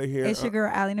get up out of here. It's your girl,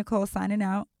 Allie Nicole, signing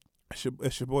out.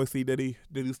 It's your boy C Diddy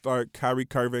Stark, Kyrie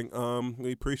Curving.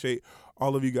 We appreciate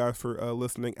all of you guys for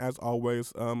listening. As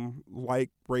always, like,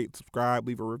 rate, subscribe,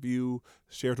 leave a review,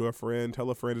 share to a friend, tell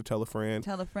a friend to tell a friend.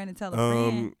 Tell a friend and tell a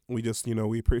friend. We just,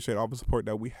 we appreciate all the support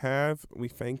that we have. We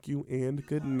thank you and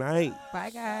good night.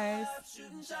 Bye, guys.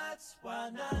 Shooting shots,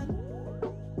 why not?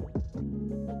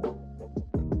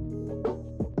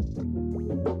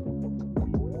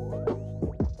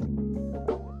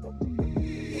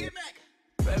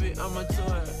 Baby, I'ma do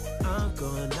it. I'm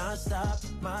going non-stop.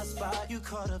 My spot, you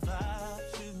caught a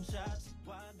vibe. Shooting shots.